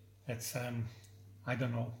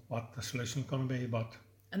don't know what the solution's going to be, but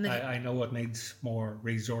I know it needs more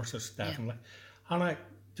resources, definitely. Yeah.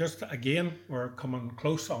 And again, we're coming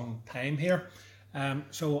close on time here.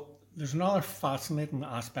 So there's another fascinating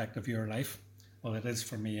aspect of your life. Well, it is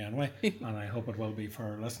for me anyway, and I hope it will be for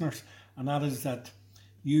our listeners. And that is that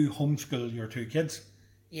you homeschool your 2 kids.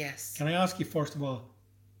 Yes. Can I ask you, first of all,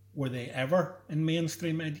 were they ever in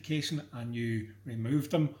mainstream education and you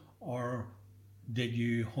removed them, or did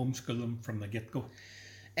you homeschool them from the get-go?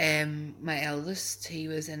 My eldest, he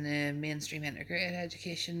was in a mainstream integrated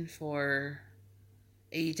education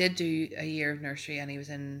he did do a year of nursery, and he was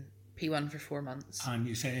in P1 for 4 months. And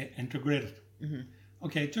you say integrated.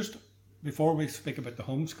 Okay, just before we speak about the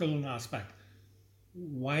homeschooling aspect,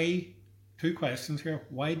 why, 2 questions here.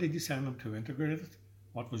 Why did you send them to integrated?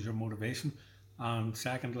 What was your motivation? And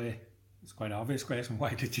secondly, it's quite an obvious question,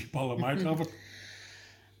 why did you pull them out of it?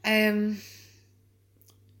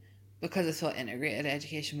 Because I thought integrated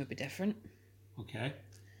education would be different. Okay.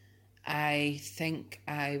 I think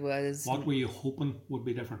I was... What were you hoping would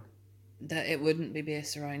be different? That it wouldn't be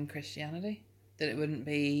based around Christianity. That it wouldn't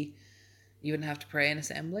be... You wouldn't have to pray in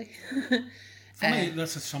assembly. For me,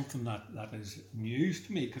 this is something that is news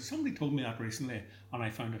to me, because somebody told me that recently and I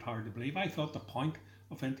found it hard to believe. I thought the point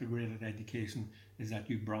of integrated education is that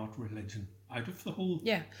you brought religion out of the whole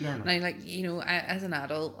learning. And as an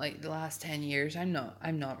adult, the last 10 years, I'm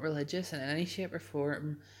not religious in any shape or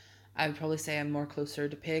form. I would probably say I'm more closer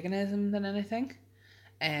to paganism than anything.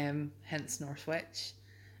 Hence Northwich.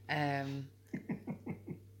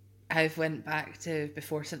 I've went back to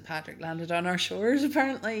before St. Patrick landed on our shores,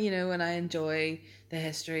 apparently, and I enjoy the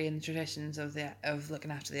history and traditions of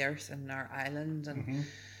looking after the earth and our island and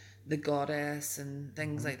the goddess and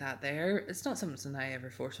things like that there. It's not something I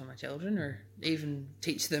ever force on my children or even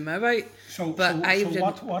teach them about.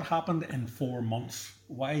 What happened in 4 months?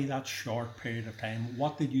 Why that short period of time?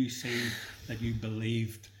 What did you see that you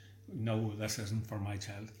believed, no, this isn't for my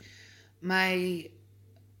child?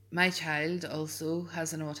 My child also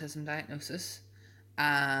has an autism diagnosis.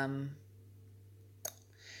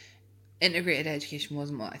 Integrated education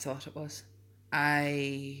wasn't what I thought it was.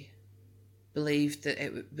 I believed that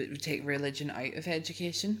it would take religion out of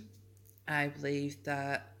education. I believed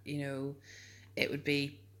that, it would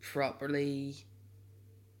be properly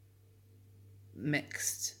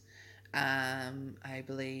mixed. I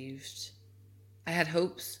believed, I had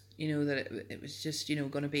hopes, that it was just,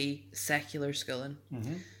 going to be secular schooling.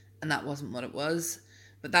 Mm-hmm. And that wasn't what it was.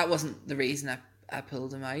 But that wasn't the reason I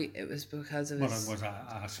pulled him out. It was because it was... But it was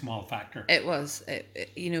a small factor. It was.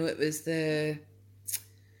 It was the...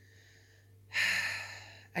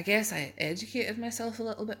 I guess I educated myself a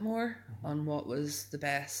little bit more on what was the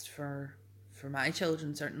best for my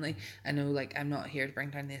children, certainly. I know, I'm not here to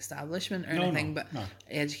bring down the establishment or anything, but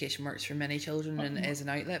education works for many children and is an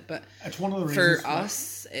outlet. But it's one of the for reasons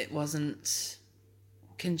us, it wasn't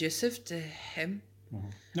conducive to him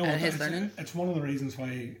and his learning. It's one of the reasons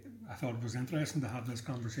why I thought it was interesting to have this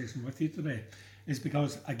conversation with you today, is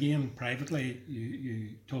because, again, privately, you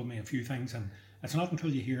told me a few things, and it's not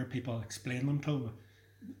until you hear people explain them to me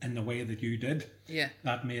in the way that you did,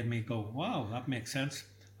 that made me go, wow, that makes sense.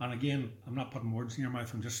 And again, I'm not putting words in your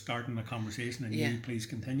mouth, I'm just starting the conversation, and you please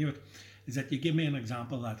continue it. Is that you give me an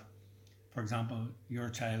example that, for example, your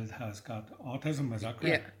child has got autism, is that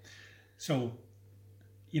correct? Yeah. So,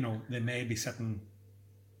 they may be sitting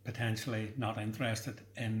potentially not interested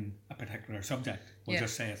in a particular subject. We'll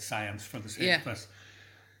just say it's science for the sake of this.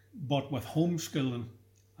 But with homeschooling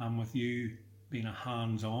and with you being a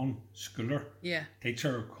hands-on schooler,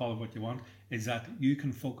 teacher, call it what you want, is that you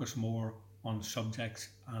can focus more on subjects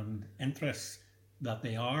and interests that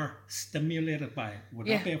they are stimulated by. Would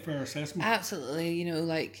that be a fair assessment? Absolutely.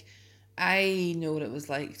 I know what it was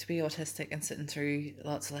like to be autistic and sitting through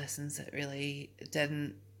lots of lessons that really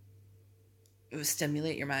didn't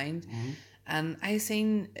stimulate your mind. And I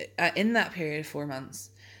seen, in that period of 4 months,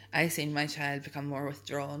 I seen my child become more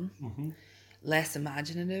withdrawn, less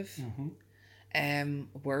imaginative,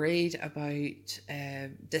 worried about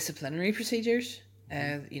disciplinary procedures.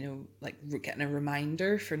 Getting a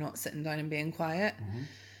reminder for not sitting down and being quiet,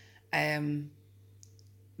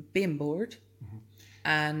 being bored.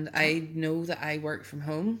 And I know that I work from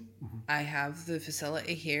home. I have the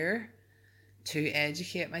facility here to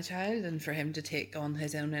educate my child and for him to take on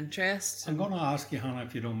his own interests. I'm going to ask you, Hannah,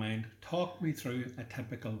 if you don't mind, talk me through a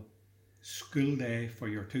typical school day for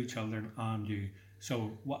your two children and you.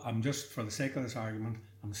 So I'm just, for the sake of this argument,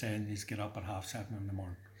 I'm saying you get up at 7:30 in the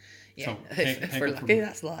morning. Yeah, so if we're lucky,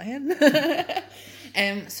 that's lying.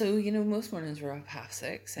 So, most mornings we're up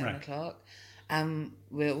 6:30, 7 o'clock.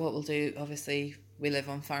 What we'll do, obviously, we live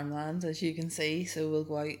on farmland, as you can see, so we'll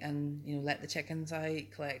go out and, let the chickens out,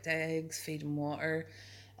 collect eggs, feed them water,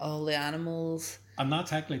 all the animals. And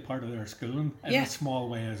that's actually part of their schooling in a small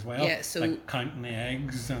way as well. Yeah, so... like counting the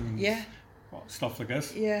eggs and stuff like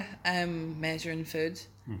this. Yeah, measuring food.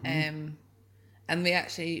 And we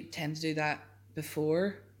actually tend to do that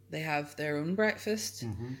before they have their own breakfast.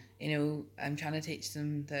 I'm trying to teach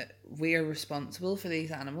them that we are responsible for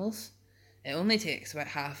these animals. It only takes about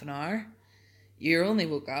half an hour. You're only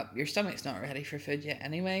woke up, your stomach's not ready for food yet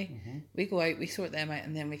anyway. We go out, we sort them out,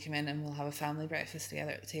 and then we come in and we'll have a family breakfast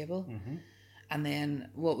together at the table. And then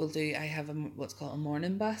what we'll do, I have what's called a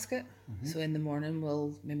morning basket. So in the morning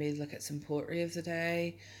we'll maybe look at some poetry of the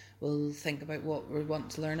day. We'll think about what we want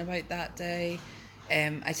to learn about that day.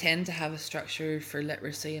 I tend to have a structure for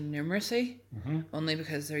literacy and numeracy, only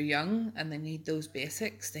because they're young and they need those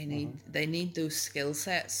basics. They need those skill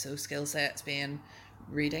sets. So skill sets being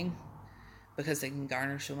reading, because they can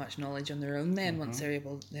garner so much knowledge on their own then once they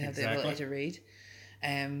have the ability to read.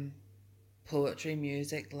 Poetry,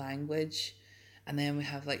 music, language, and then we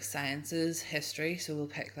have sciences, history. So we'll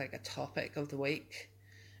pick a topic of the week,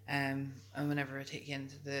 and whenever I take you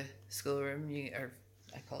into the schoolroom,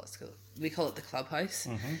 I call it school. We call it the clubhouse.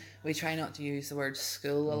 We try not to use the word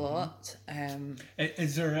school a lot.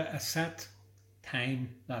 Is there a set time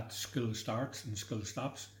that school starts and school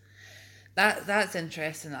stops? That's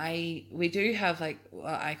interesting. We do have what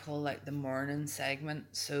I call the morning segment.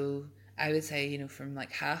 So I would say from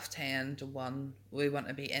 10:30 to 1, we want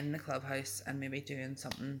to be in the clubhouse and maybe doing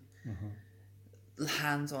something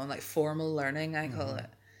hands-on, formal learning, I call it.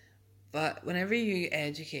 But whenever you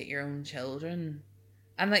educate your own children,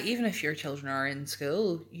 and even if your children are in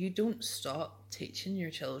school, you don't stop teaching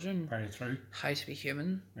your children how to be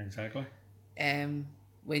human. Exactly.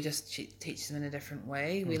 We just teach them in a different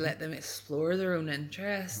way. We let them explore their own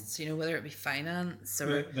interests, whether it be finance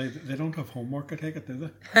or... They don't have homework, I take it, do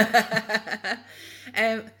they?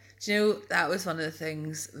 That was one of the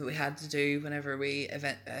things that we had to do whenever we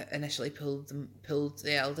initially pulled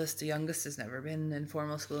the eldest. The youngest has never been in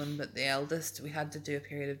formal schooling, but the eldest, we had to do a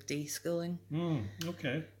period of de-schooling.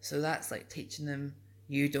 Okay. So that's teaching them,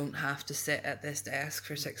 you don't have to sit at this desk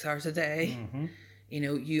for 6 hours a day. You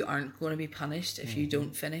know, you aren't going to be punished if you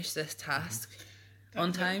don't finish this task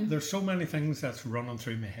on time. There's so many things that's running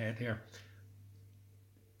through my head here.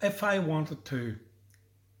 If I wanted to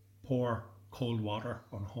pour cold water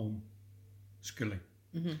on home schooling,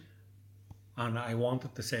 and I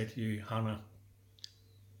wanted to say to you, Hannah,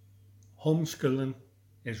 homeschooling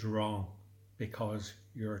is wrong because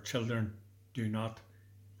your children do not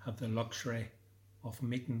have the luxury of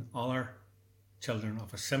meeting other children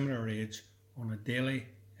of a similar age on a daily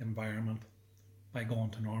environment by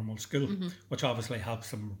going to normal school, which obviously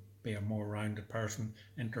helps them be a more rounded person,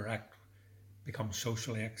 interact, become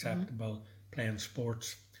socially acceptable, playing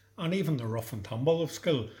sports, and even the rough and tumble of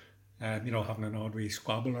school, you know, having an odd wee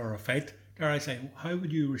squabble or a fight. Dare I say, how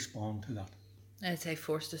would you respond to that? I'd say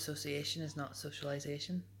forced association is not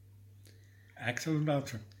socialisation. Excellent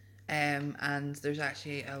answer. And there's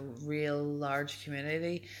actually a real large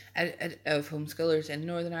community of homeschoolers in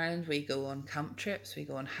Northern Ireland. We go on camp trips, we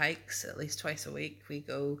go on hikes at least twice a week, we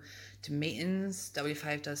go to meetings,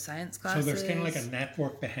 W5 does science classes. So there's kind of like a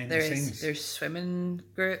network behind the scenes. There's swimming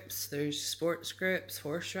groups, there's sports groups,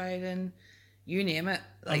 horse riding, you name it,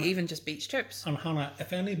 like even just beach trips. And Hannah,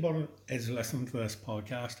 if anybody is listening to this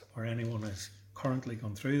podcast or anyone is currently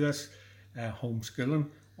gone through this homeschooling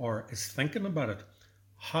or is thinking about it,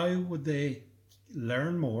 how would they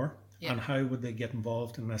learn more and how would they get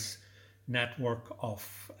involved in this network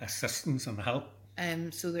of assistance and help?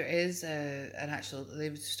 So there is an actual,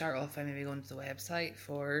 they would start off by maybe going to the website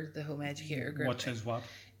for the Home Educator Group. Which is what?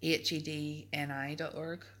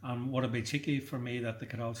 hedni.org. And would it be cheeky for me that they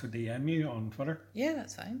could also DM you on Twitter? Yeah,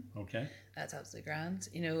 that's fine. Okay. That's absolutely grand.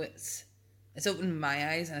 You know, it's opened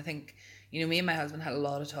my eyes, and I think, you know, me and my husband had a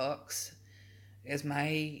lot of talks because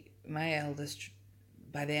my eldest,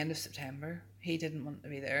 by the end of September, he didn't want to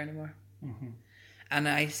be there anymore. And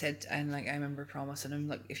I said, and like I remember promising him,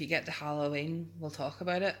 like, if you get to Halloween, we'll talk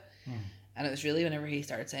about it. And it was really whenever he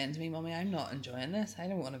started saying to me, Mummy, I'm not enjoying this. I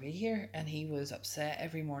don't want to be here. And he was upset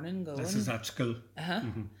every morning going. This is at school.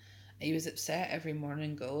 He was upset every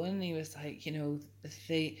morning going. He was like, you know,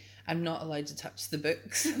 I'm not allowed to touch the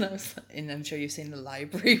books. And I was, and I'm sure you've seen the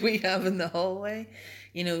library we have in the hallway.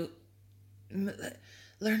 You know,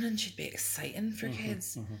 learning should be exciting for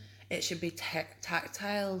kids. It should be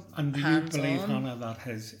tactile. And do you believe, Hannah, that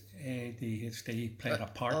his ADHD played a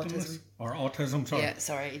part in this? Or autism, sorry. Yeah,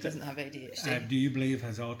 sorry, he doesn't have ADHD. Do you believe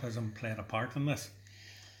his autism played a part in this?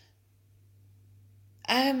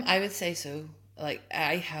 I would say so. Like,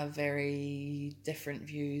 I have very different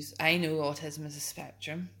views. I know autism is a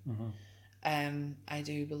spectrum. I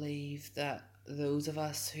do believe that those of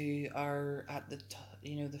us who are at the,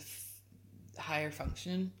 the higher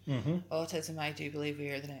functioning autism, I do believe we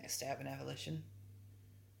are the next step in evolution.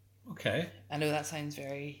 Okay. I know that sounds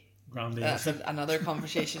very grandiose. That's another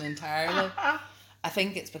conversation entirely. I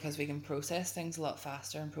think it's because we can process things a lot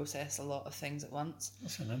faster and process a lot of things at once.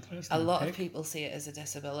 That's an interesting A lot of people see it as a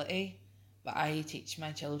disability, but I teach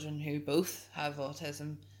my children who both have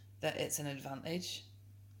autism that it's an advantage.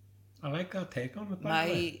 I like that take on it.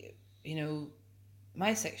 My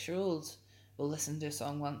 6-year-old will listen to a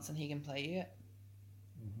song once and he can play you it.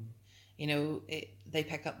 You know, they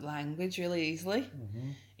pick up language really easily.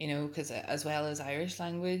 You know, because as well as Irish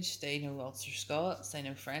language, they know Ulster Scots, they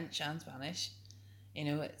know French and Spanish. You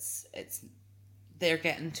know, it's they're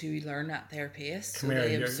getting to learn at their pace, Come so here,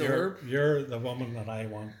 they absorb. You're the woman that I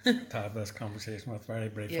want to have this conversation with very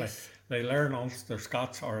briefly. Yes. They learn Ulster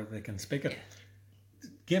Scots or they can speak it.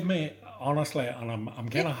 Give me, honestly, and I'm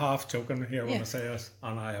kind of half joking here when I say this,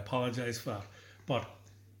 and I apologise for that, but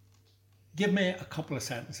give me a couple of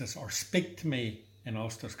sentences or speak to me in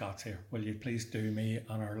Ulster Scots here. Will you please do me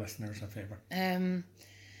and our listeners a favour?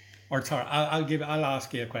 Or sorry, I'll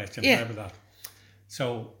ask you a question. How about that?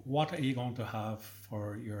 So, what are you going to have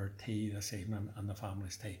for your tea this evening and the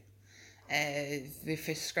family's tea? We're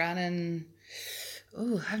scranning.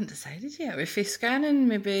 Oh, I haven't decided yet. We're scranning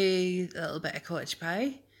maybe a little bit of cottage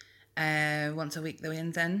pie. Once a week the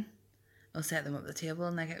wind's in. We'll set them up the table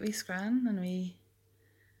and they get wee scran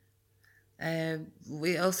and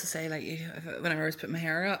we also say, like, whenever I was putting my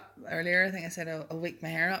hair up earlier, I think I said I'll wake my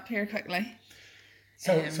hair up here quickly.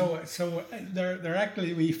 So they're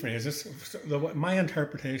actually wee phrases. So my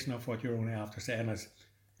interpretation of what you're only after saying is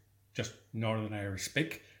just Northern Irish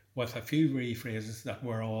speak with a few wee phrases that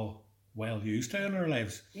we're all well used to in our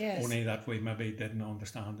lives. Yes. Only that we maybe didn't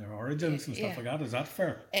understand their origins and stuff like that. Is that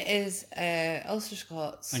fair? It is Ulster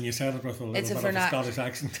Scots. And you said it with a little bit of a Scottish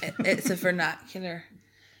accent. It's a vernacular.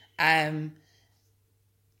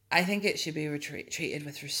 I think it should be treated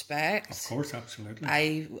with respect. Of course, absolutely.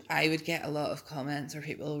 I would get a lot of comments or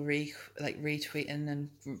people retweeting and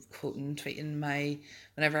quoting, tweeting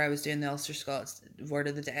whenever I was doing the Ulster Scots word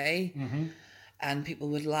of the day, and people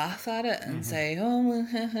would laugh at it and say, "Oh,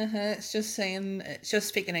 it's just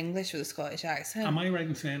speaking English with a Scottish accent." Am I right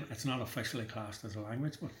in saying it's not officially classed as a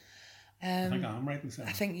language, but I think I'm right in saying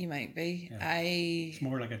I think you might be. Yeah. It's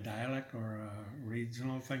more like a dialect or a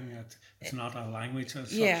regional thing. It's not a language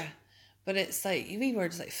as Yeah, such. but it's like wee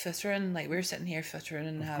words like footering. Like we're sitting here footering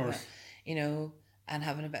and having, and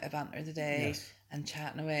having a bit of banter today Yes. and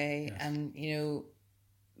chatting away, Yes. and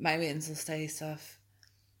my mates will say stuff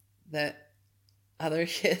that other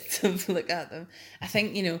kids will look at them. I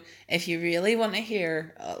think if you really want to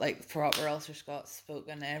hear like proper Ulster Scots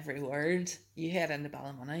spoken every word, you head into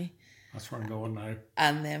Ballymoney. That's where I'm going now.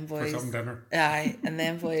 And them boys, for some dinner. Aye, and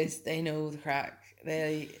them boys, they know the crack.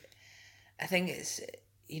 I think it's,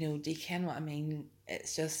 do you ken what I mean?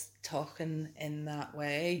 It's just talking in that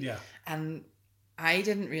way. Yeah. And I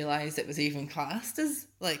didn't realise it was even classed as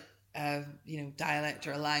like dialect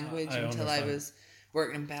or a language until I was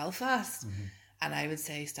working in Belfast. And I would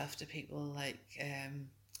say stuff to people like,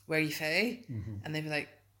 "Where are you fae?" And they'd be like,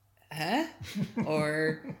 "Huh?"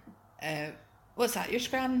 Or, "What's that, your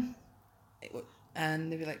scran?"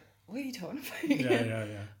 And they'd be like, "What are you talking about?"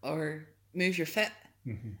 Yeah. Or "Move your fit."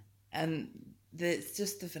 And it's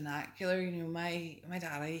just the vernacular. My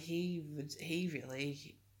daddy, he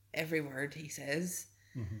really, every word he says.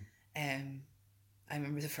 I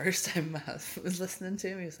remember the first time my husband was listening to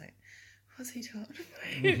him, he was like, "What's he talking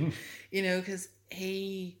about?" Because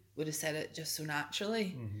he would have said it just so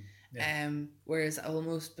naturally. Whereas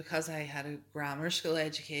almost because I had a grammar school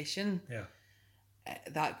education,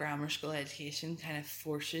 that grammar school education kind of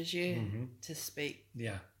forces you to speak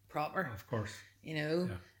proper. Of course.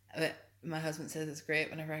 But my husband says it's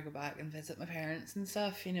great whenever I go back and visit my parents and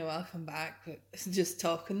stuff. I'll come back but just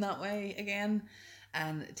talking that way again,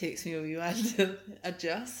 and it takes me a wee while to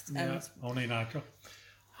adjust. Yeah, only natural.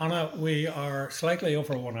 Hannah, we are slightly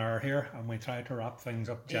over 1 hour here, and we try to wrap things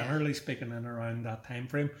up, generally speaking, in around that time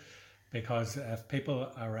frame, because if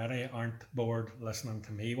people already aren't bored listening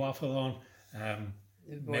to me waffle on,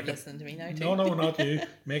 they're bored listening to me now too. No, not you.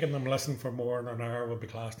 Making them listen for more than an hour would be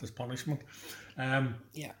classed as punishment.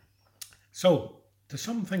 So, to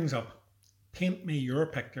sum things up, paint me your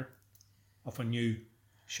picture of a new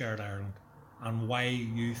shared Ireland and why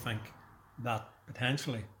you think that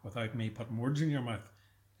potentially, without me putting words in your mouth,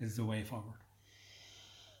 is the way forward.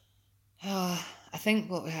 I think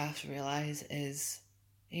what we have to realise is,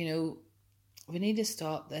 we need to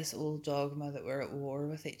stop this old dogma that we're at war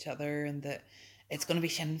with each other and that it's going to be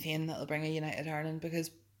Sinn Féin that'll bring a united Ireland, because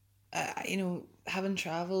having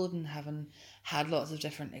travelled and having had lots of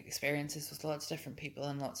different experiences with lots of different people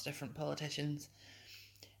and lots of different politicians,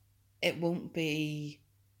 it won't be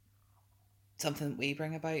something that we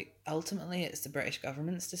bring about. Ultimately, it's the British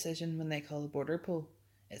government's decision when they call the border PUL.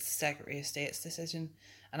 It's the Secretary of State's decision.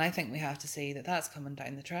 And I think we have to see that that's coming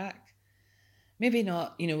down the track. Maybe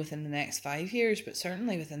not, within the next 5 years, but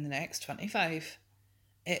certainly within the next 25.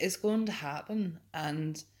 It is going to happen.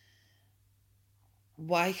 And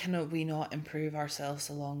why cannot we not improve ourselves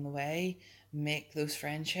along the way, make those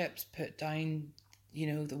friendships, put down,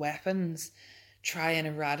 the weapons, try and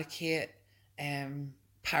eradicate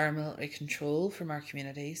paramilitary control from our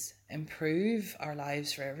communities, improve our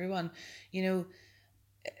lives for everyone.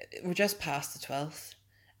 We're just past the 12th,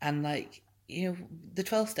 and the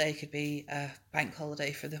 12th day could be a bank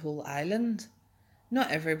holiday for the whole island.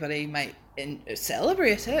 Not everybody might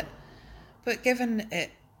celebrate it, but given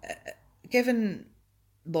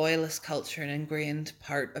loyalist culture, an ingrained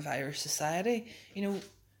part of Irish society,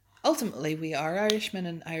 ultimately we are Irishmen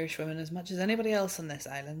and Irish women as much as anybody else on this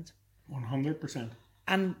island. 100%.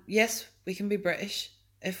 And yes, we can be British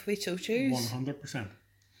if we so choose. 100%.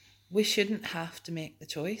 We shouldn't have to make the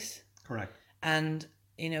choice. Correct. And,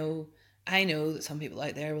 I know that some people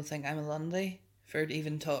out there will think I'm a Lundy for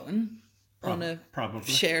even talking on a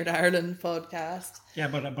Shared Ireland podcast. Yeah,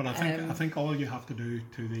 but I think all you have to do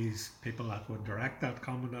to these people that would direct that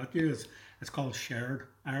comment at you is it's called Shared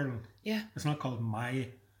Ireland. Yeah. It's not called my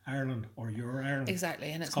Ireland or your Ireland.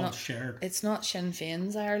 Exactly, and it's called not shared. It's not Sinn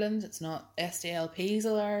Féin's Ireland. It's not SDLP's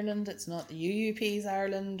Ireland. It's not the UUP's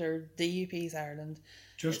Ireland or DUP's Ireland.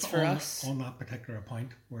 Just it's for us. On that particular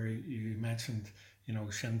point where you mentioned,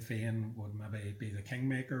 Sinn Féin would maybe be the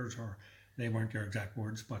kingmakers, or they weren't your exact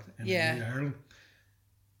words, but in New Ireland.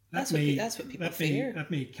 That's what people fear. Let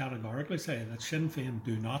me categorically say that Sinn Féin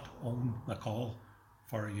do not own the call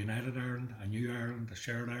for a united Ireland, a new Ireland, a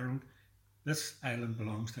shared Ireland. This island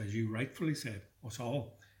belongs to, as you rightfully said, us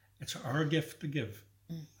all. It's our gift to give,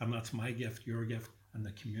 and that's my gift, your gift, and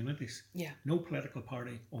the communities. Yeah. No political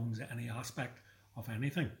party owns any aspect of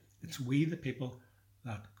anything. It's we, the people,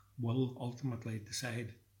 that will ultimately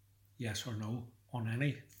decide yes or no on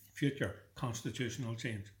any future constitutional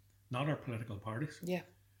change, not our political parties. Yeah.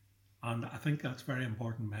 And I think that's a very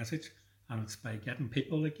important message. And it's by getting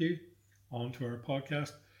people like you onto our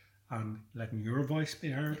podcast and letting your voice be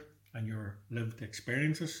heard and your lived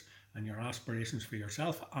experiences and your aspirations for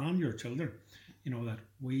yourself and your children, that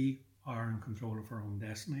we are in control of our own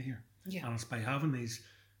destiny here. Yeah. And it's by having these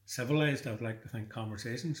civilized, I would like to think,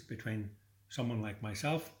 conversations between someone like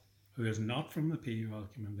myself, who is not from the PUL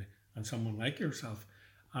community, and someone like yourself.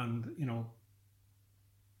 And,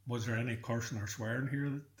 was there any cursing or swearing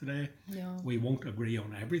here today? No. We won't agree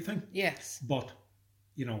on everything. Yes. But,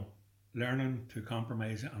 learning to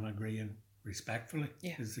compromise and agreeing respectfully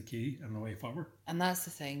is the key and the way forward. And that's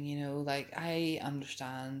the thing, I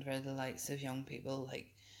understand where the likes of young people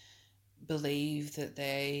believe that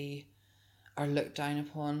they are looked down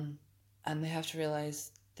upon, and they have to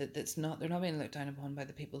realise that they're not being looked down upon by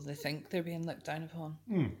the people they think they're being looked down upon.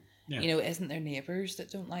 Yeah. It isn't their neighbours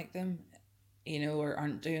that don't like them, or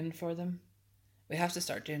aren't doing for them. We have to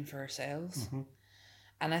start doing for ourselves. Mm-hmm.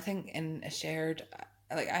 And I think in a shared,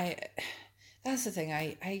 that's the thing,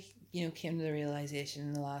 I came to the realisation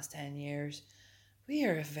in the last 10 years, we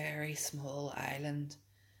are a very small island.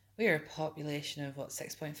 We are a population of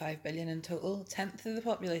 6.5 billion in total, 10th of the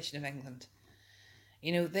population of England.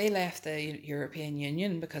 They left the European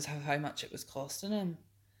Union because of how much it was costing them.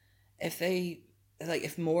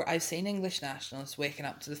 I've seen English nationalists waking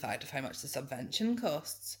up to the fact of how much the subvention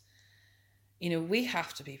costs. We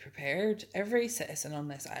have to be prepared. Every citizen on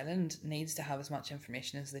this island needs to have as much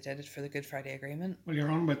information as they did for the Good Friday Agreement. Well,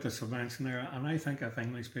 you're on about the subvention there, and I think if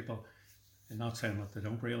English people, I'm not saying that they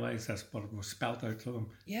don't realise this, but it was spelt out to them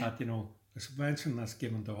that, the subvention that's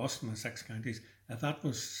given to us in the 6 counties, if that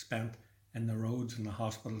was spent in the roads and the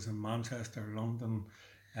hospitals in Manchester, London,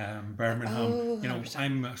 Birmingham,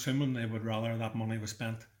 I'm assuming they would rather that money was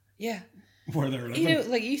spent where they're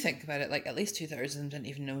living. You think about it, at least 2/3 of them didn't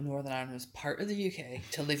even know Northern Ireland was part of the UK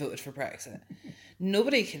till they voted for Brexit.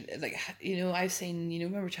 Nobody can, I've seen,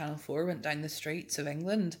 remember Channel 4 went down the streets of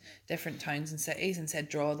England, different towns and cities, and said,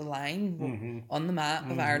 draw the line on the map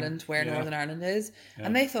of Ireland where Northern Ireland is. Yeah.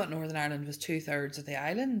 And they thought Northern Ireland was 2/3 of the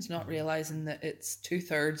island, not realising that it's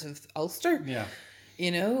 2/3 of Ulster. Yeah.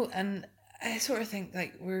 And I sort of think,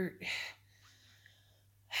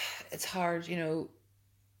 it's hard,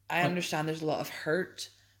 I understand there's a lot of hurt,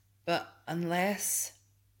 but unless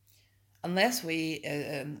we,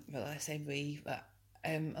 I say we, but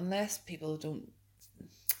unless people don't,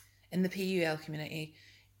 in the PUL community,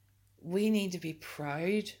 we need to be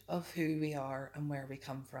proud of who we are and where we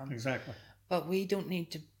come from. Exactly. But we don't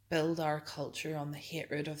need to build our culture on the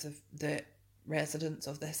hatred of the residents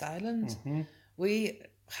of this island. Mm-hmm. We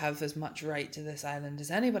have as much right to this island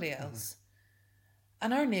as anybody else. Mm-hmm.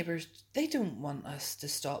 And our neighbours, they don't want us to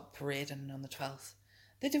stop parading on the 12th.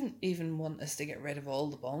 They don't even want us to get rid of all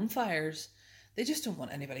the bonfires. They just don't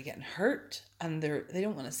want anybody getting hurt. And they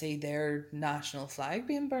don't want to see their national flag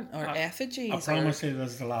being burnt or effigies. I promise you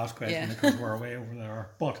this is the last question because we're way over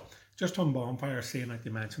there. But just on bonfires, seeing that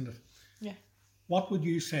you mentioned it. Yeah. What would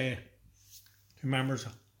you say to members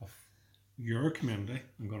of your community,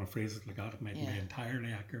 I'm going to phrase it like that, it might be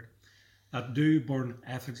entirely accurate, that do burn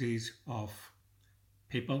effigies of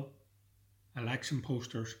people, election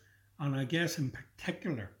posters, and I guess in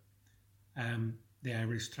particular, the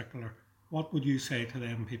Irish tricolor. What would you say to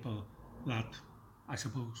them people that, I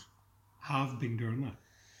suppose, have been doing that?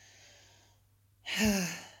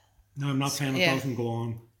 Now, I'm not saying it doesn't go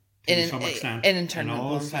on to some extent in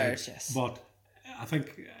internal bonfires, yes. But I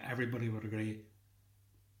think everybody would agree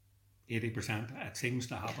 80%, it seems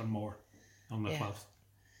to happen more on the 12th.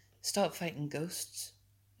 Stop fighting ghosts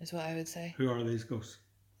is what I would say. Who are these ghosts?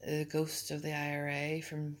 The ghosts of the IRA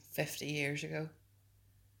from 50 years ago.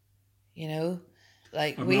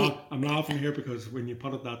 I'm laughing here because when you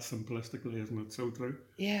put it that simplistically, isn't it so true?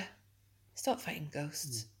 Yeah. Stop fighting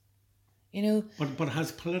ghosts. But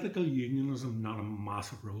has political unionism not a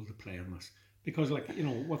massive role to play in this? Because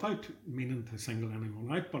without meaning to single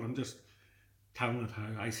anyone out, but I'm just telling it how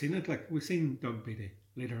I seen it. We've seen Doug Beattie,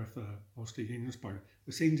 leader of the Ulster Unionist Party.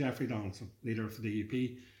 We've seen Jeffrey Donaldson, leader of the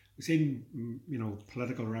DUP. We've seen,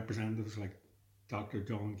 political representatives like Dr.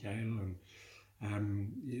 John Kyle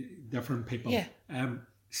and different people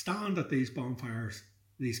stand at these bonfires,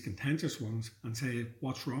 these contentious ones, and say,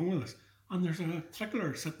 what's wrong with us? And there's a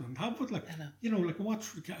tricolor sitting on top of it.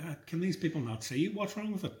 Can these people not see what's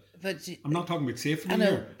wrong with it? But I'm not talking about safety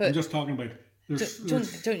here. I'm just talking about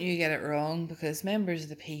Don't you get it wrong, because members of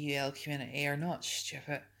the PUL community are not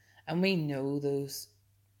stupid, and we know those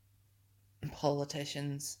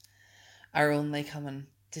politicians are only coming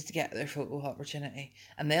to get their photo opportunity,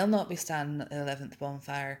 and they'll not be standing at the 11th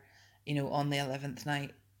bonfire, on the 11th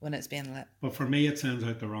night when it's being lit. But for me, it sends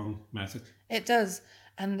out the wrong message. It does,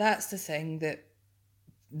 and that's the thing that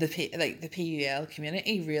the PUL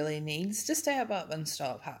community really needs to step up and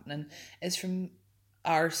stop happening, is from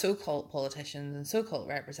our so-called politicians and so-called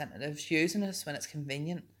representatives using us when it's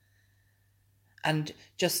convenient and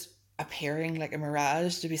just appearing like a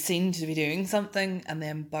mirage to be seen to be doing something and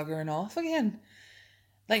then buggering off again.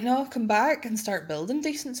 Like, no, come back and start building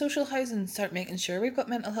decent social housing, start making sure we've got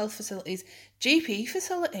mental health facilities, GP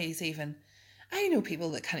facilities even. I know people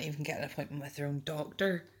that can't even get an appointment with their own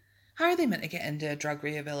doctor. How are they meant to get into a drug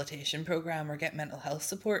rehabilitation program or get mental health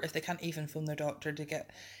support if they can't even phone their doctor to get,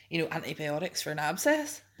 antibiotics for an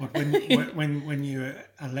abscess? But when you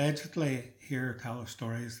allegedly hear tell of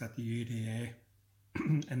stories that the UDA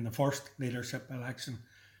in the first leadership election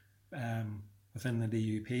within the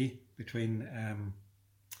DUP between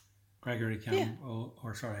Gregory Campbell,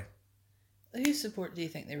 Whose support do you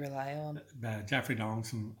think they rely on? Jeffrey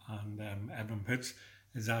Donaldson and Edwin Poots,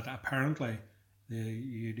 is that apparently the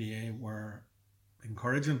UDA were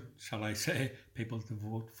encouraging, shall I say, people to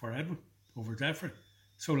vote for Edwin over Jeffrey.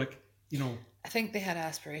 So, I think they had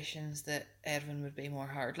aspirations that Edwin would be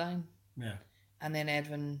more hardline. Yeah. And then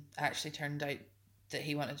Edwin actually turned out that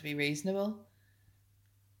he wanted to be reasonable.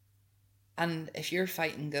 And if you're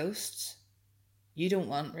fighting ghosts, you don't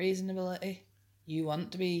want reasonability. You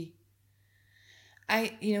want to be...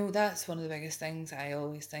 that's one of the biggest things I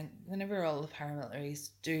always think whenever all the paramilitaries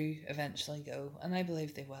do eventually go, and I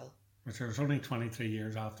believe they will. Which there's only 23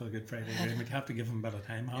 years after the Good Friday Agreement. You have to give them a bit of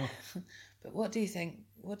time, Hannah. But what do you think?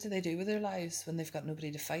 What do they do with their lives when they've got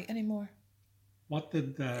nobody to fight anymore? What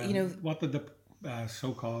did the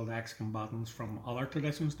so-called ex-combatants from other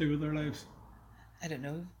traditions do with their lives? I don't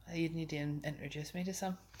know. You'd need to introduce me to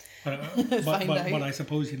some. But I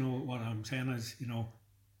suppose, what I'm saying is,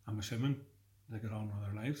 I'm assuming they get on with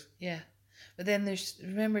their lives. Yeah. But then there's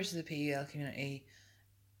members of the PUL community,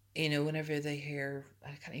 whenever they hear,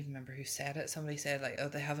 I can't even remember who said it, somebody said, oh,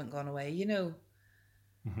 they haven't gone away,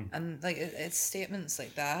 Mm-hmm. And, it's statements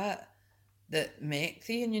like that make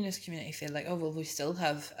the unionist community feel like, oh, well, we still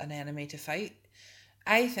have an enemy to fight.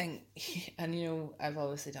 I think, and, I've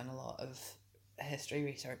obviously done a lot of history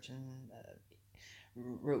research and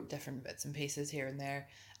wrote different bits and pieces here and there,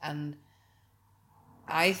 and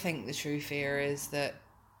I think the true fear is that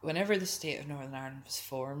whenever the state of Northern Ireland was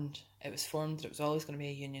formed that it was always going to be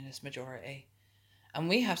a unionist majority, and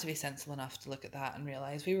we have to be sensible enough to look at that and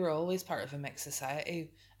realise we were always part of a mixed society,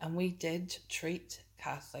 and we did treat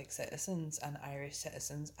Catholic citizens and Irish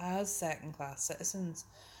citizens as second-class citizens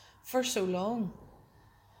for so long,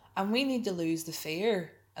 and we need to lose the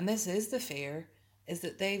fear, and this is the fear, is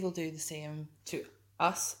that they will do the same to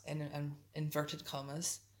us, in inverted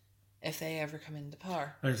commas, if they ever come into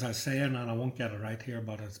power. There's a saying, and I won't get it right here,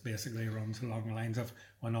 but it basically runs along the lines of,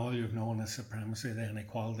 when all you've known is supremacy, then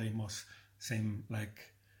equality must seem like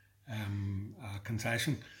a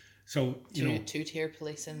concession. So, two-tier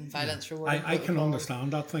policing, violence rewarding. I can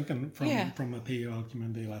understand that thinking from a PUL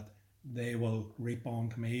community, that they will reap on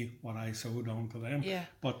to me what I sowed on to them. Yeah.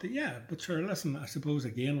 But sure, listen, I suppose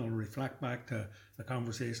again I'll reflect back to the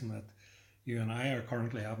conversation that you and I are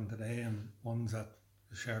currently having today, and ones that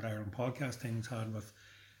the Shared Ireland podcast teams had with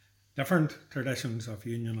different traditions of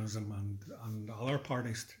unionism and other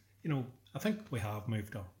parties. I think we have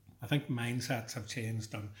moved on. I think mindsets have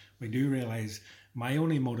changed, and we do realise my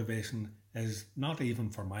only motivation is not even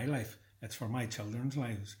for my life, it's for my children's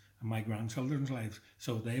lives and my grandchildren's lives,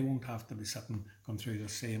 so they won't have to be going through the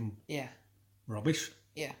same rubbish.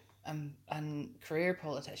 Yeah, and career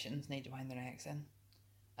politicians need to wind their necks in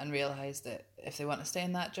and realise that if they want to stay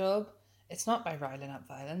in that job, it's not by riling up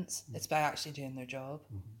violence, it's by actually doing their job.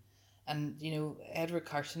 Mm-hmm. And, Edward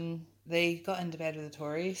Carson, they got into bed with the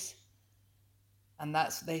Tories, and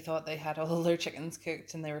they thought they had all their chickens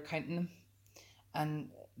cooked and they were counting them. And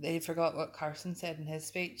they forgot what Carson said in his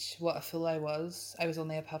speech, what a fool I was. I was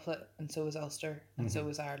only a puppet, and so was Ulster, and so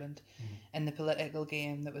was Ireland, in the political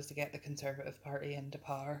game that was to get the Conservative Party into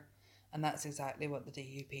power. And that's exactly what the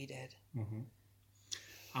DUP did. Mm-hmm.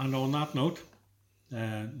 And on that note,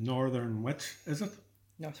 Northern Witch, is it?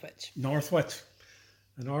 Northwich.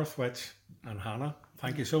 The Northwich and Hannah,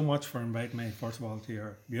 thank you so much for inviting me, first of all, to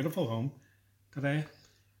your beautiful home today.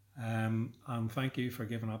 And thank you for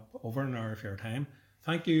giving up over an hour of your time.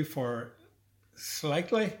 Thank you for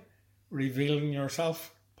slightly revealing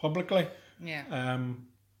yourself publicly. Yeah.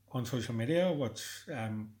 on social media, which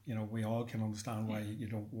we all can understand why you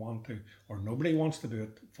don't want to, or nobody wants to do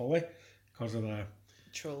it fully because of the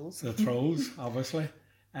trolls, obviously.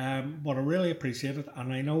 But I really appreciate it,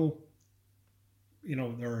 and I know,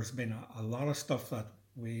 there's been a lot of stuff that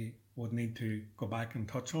we would need to go back and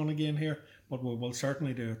touch on again here, but we will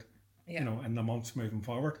certainly do it, in the months moving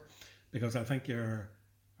forward, because I think you're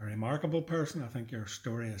a remarkable person. I think your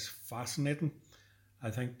story is fascinating. I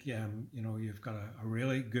think you've got a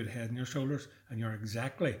really good head on your shoulders, and you're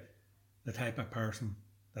exactly the type of person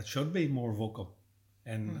that should be more vocal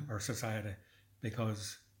in our society,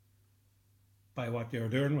 because by what you're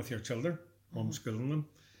doing with your children, homeschooling them,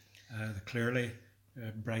 they're clearly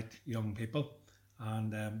bright young people,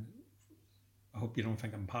 and I hope you don't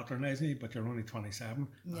think I'm patronising you, but you're only 27,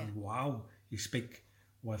 and wow, you speak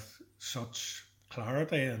with such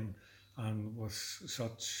clarity and with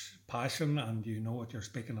such passion, and you know what you're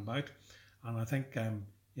speaking about. And I think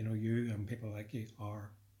you and people like you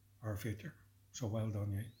are our future. So well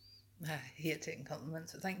done, you. I hate taking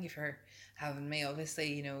compliments, so thank you for having me.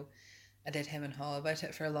 Obviously, I did him and haw about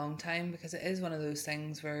it for a long time, because it is one of those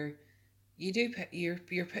things where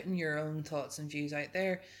you're putting your own thoughts and views out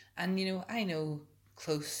there, and I know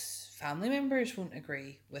close family members won't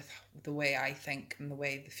agree with the way I think and the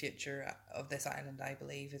way the future of this island, I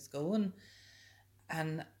believe, is going,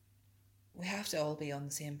 and we have to all be on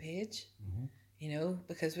the same page,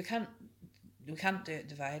 because we can't do it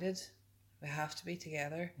divided. We have to be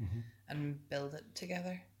together and build it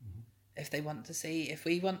together. If we want to see,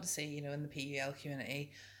 in the PUL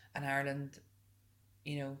community and Ireland,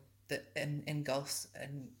 that engulfs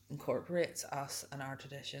and incorporates us and our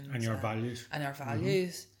traditions and your values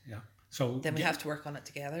yeah, so then we have to work on it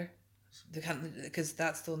together, because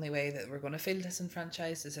that's the only way that we're going to feel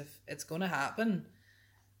disenfranchised, is if it's going to happen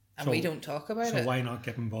and we don't talk about it. So why not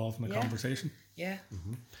get involved in the conversation?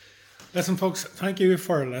 Listen, folks, thank you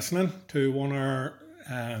for listening to 1 hour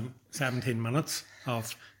 17 minutes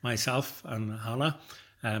of myself and Hannah,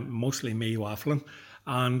 mostly me waffling,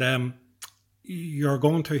 and you're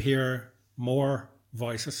going to hear more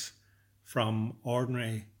voices from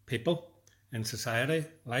ordinary people in society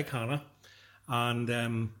like Hannah.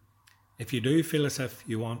 And if you do feel as if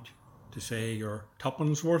you want to say your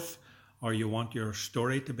tuppence worth, or you want your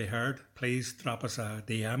story to be heard, please drop us a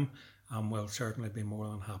DM, and we'll certainly be more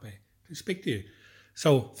than happy to speak to you.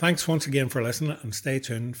 So thanks once again for listening, and stay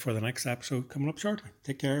tuned for the next episode coming up shortly.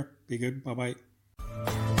 Take care, be good, bye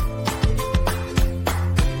bye.